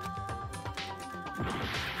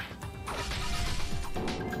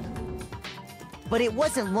 But it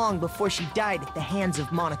wasn't long before she died at the hands of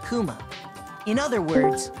Monokuma. In other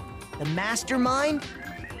words, the mastermind...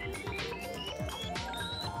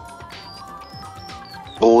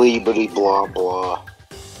 Bleebity blah blah.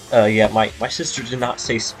 Yeah, my sister did not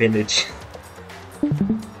say spinach.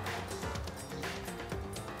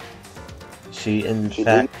 She, in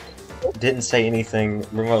fact, didn't say anything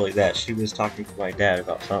remotely that. She was talking to my dad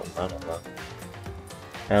about something, I don't know.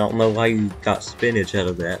 I don't know why you got spinach out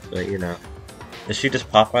of that, but you know. Did she just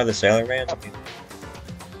pop by the Sailor Man? I mean,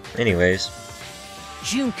 anyways.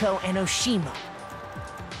 Junko and Oshima.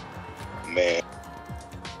 Man.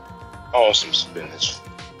 I want some spinach.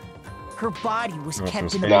 Her body was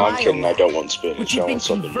kept in the No, I'm kidding. I biolab, don't want spinach. which I had been want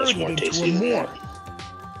something much more converted tasty into a than morgue.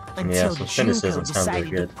 that. Until so spinach Junko doesn't sound very decided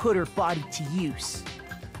to good. put her body to use.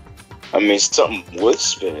 I mean, something with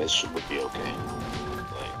spinach would be okay.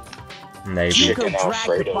 Maybe. Junko Chicken dragged the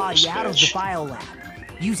Alfredo body with out of the spinach. biolab,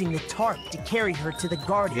 using the tarp to carry her to the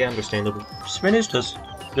garden. Yeah, understandable. Spinach doesn't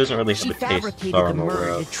really have She a taste fabricated far the more murder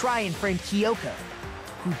to of. try and frame Kyoko,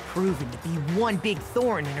 who'd proven to be one big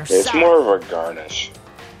thorn in her It's side. more of a garnish.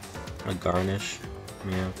 A garnish.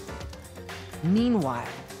 Yeah. Meanwhile,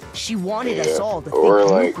 she wanted us all to think or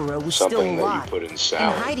like Mukuro was still something that you alive put in and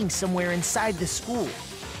salad. hiding somewhere inside the school.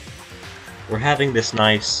 we're having this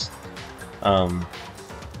nice,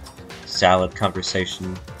 salad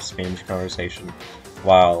conversation, Spanish conversation,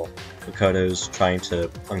 while Makoto's trying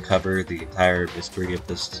to uncover the entire mystery of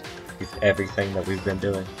this, everything that we've been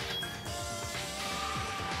doing.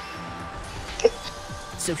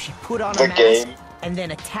 So she put on the a mask game and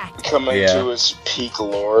then attacked. Coming to its peak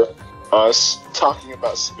lore, us talking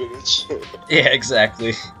about spinach. Yeah,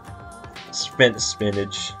 exactly.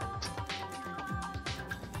 Spinach.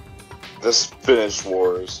 The Spinach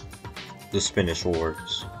Wars. The Spinach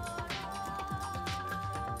Wars.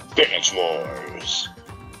 Spinach Wars.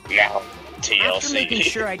 Now, TLC. After making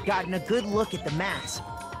sure I'd gotten a good look at the mask,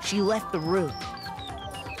 she left the room.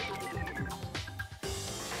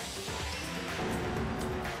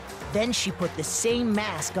 Then she put the same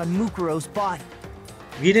mask on Mukuro's body.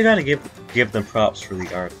 You do gotta give them props for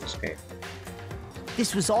the art of this game.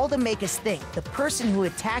 This was all to make us think the person who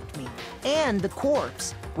attacked me and the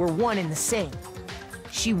corpse were one and the same.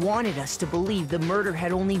 She wanted us to believe the murder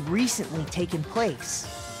had only recently taken place.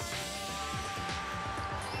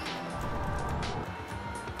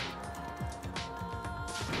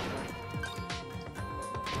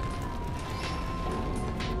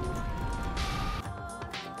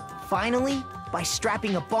 Finally, by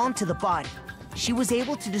strapping a bomb to the body, she was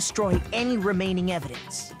able to destroy any remaining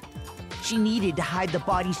evidence. She needed to hide the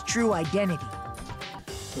body's true identity.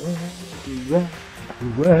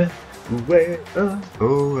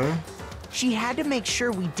 She had to make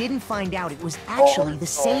sure we didn't find out it was actually the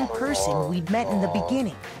same person we'd met in the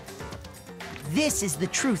beginning. This is the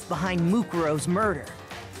truth behind Mukuro's murder.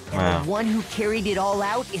 And the one who carried it all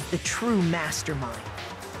out is the true mastermind.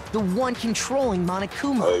 The one controlling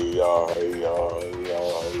Monokuma.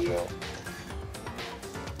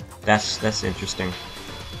 That's interesting.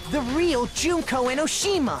 The real Junko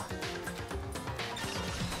Enoshima.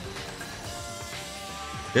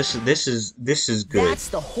 This is good. That's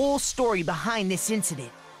the whole story behind this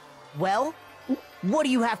incident. Well, what do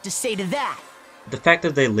you have to say to that? The fact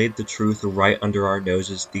that they laid the truth right under our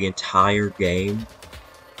noses the entire game,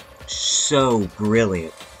 so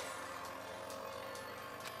brilliant.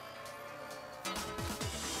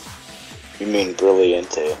 You mean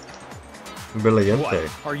brilliante? Brilliante.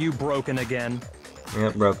 What? Are you broken again?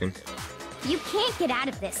 Yep, broken. You can't get out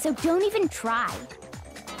of this, so don't even try.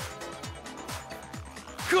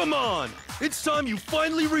 Come on! It's time you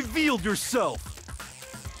finally revealed yourself!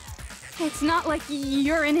 It's not like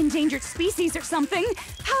you're an endangered species or something.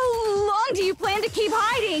 How long do you plan to keep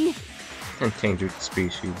hiding? Endangered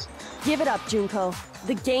species. Give it up, Junko.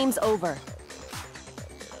 The game's over.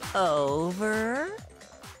 Over?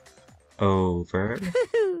 Over.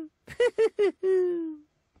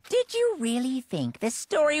 Did you really think the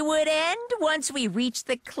story would end once we reached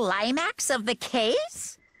the climax of the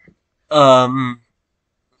case?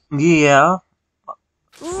 Yeah.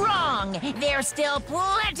 Wrong! There's still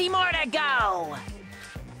plenty more to go!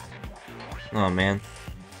 Oh man.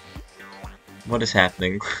 What is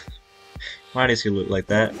happening? Why does he look like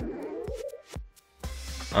that?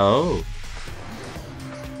 Oh.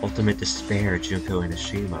 Ultimate Despair, Junko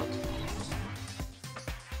Enoshima.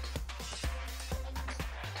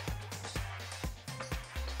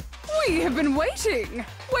 We have been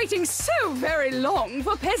waiting so very long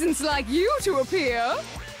for peasants like you to appear.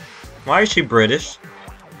 Why is she British?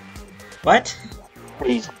 What?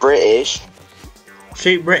 He's British.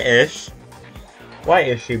 She British? Why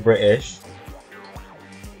is she British?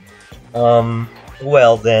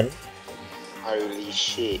 Well then. Holy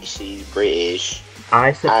shit, she's British.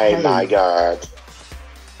 I suppose. Oh my god.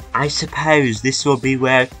 I suppose this will be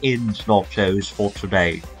where it ends, Nachos, for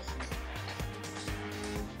today.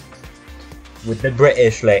 With the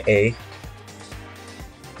British lady.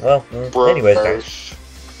 Well, anyways, guys.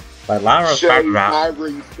 By Lara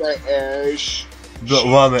British. The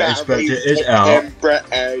woman is British out.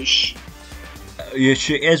 British. Yeah,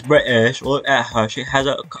 she is British. Look at her. She has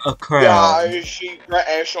a crown. Yeah, she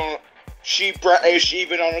British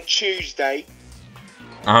even on a Tuesday.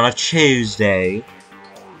 On a Tuesday.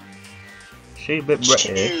 She's a bit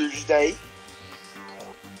British. Tuesday.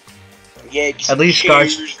 Yeah, at least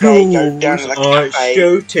guys, schools are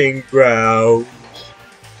shooting ground.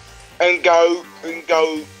 And go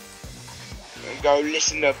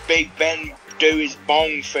listen to Big Ben do his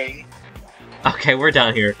bong thing. Okay, we're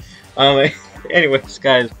done here. Anyways,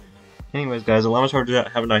 guys, allow us to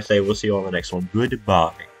have a nice day. We'll see you on the next one.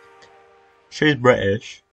 Goodbye. She's British.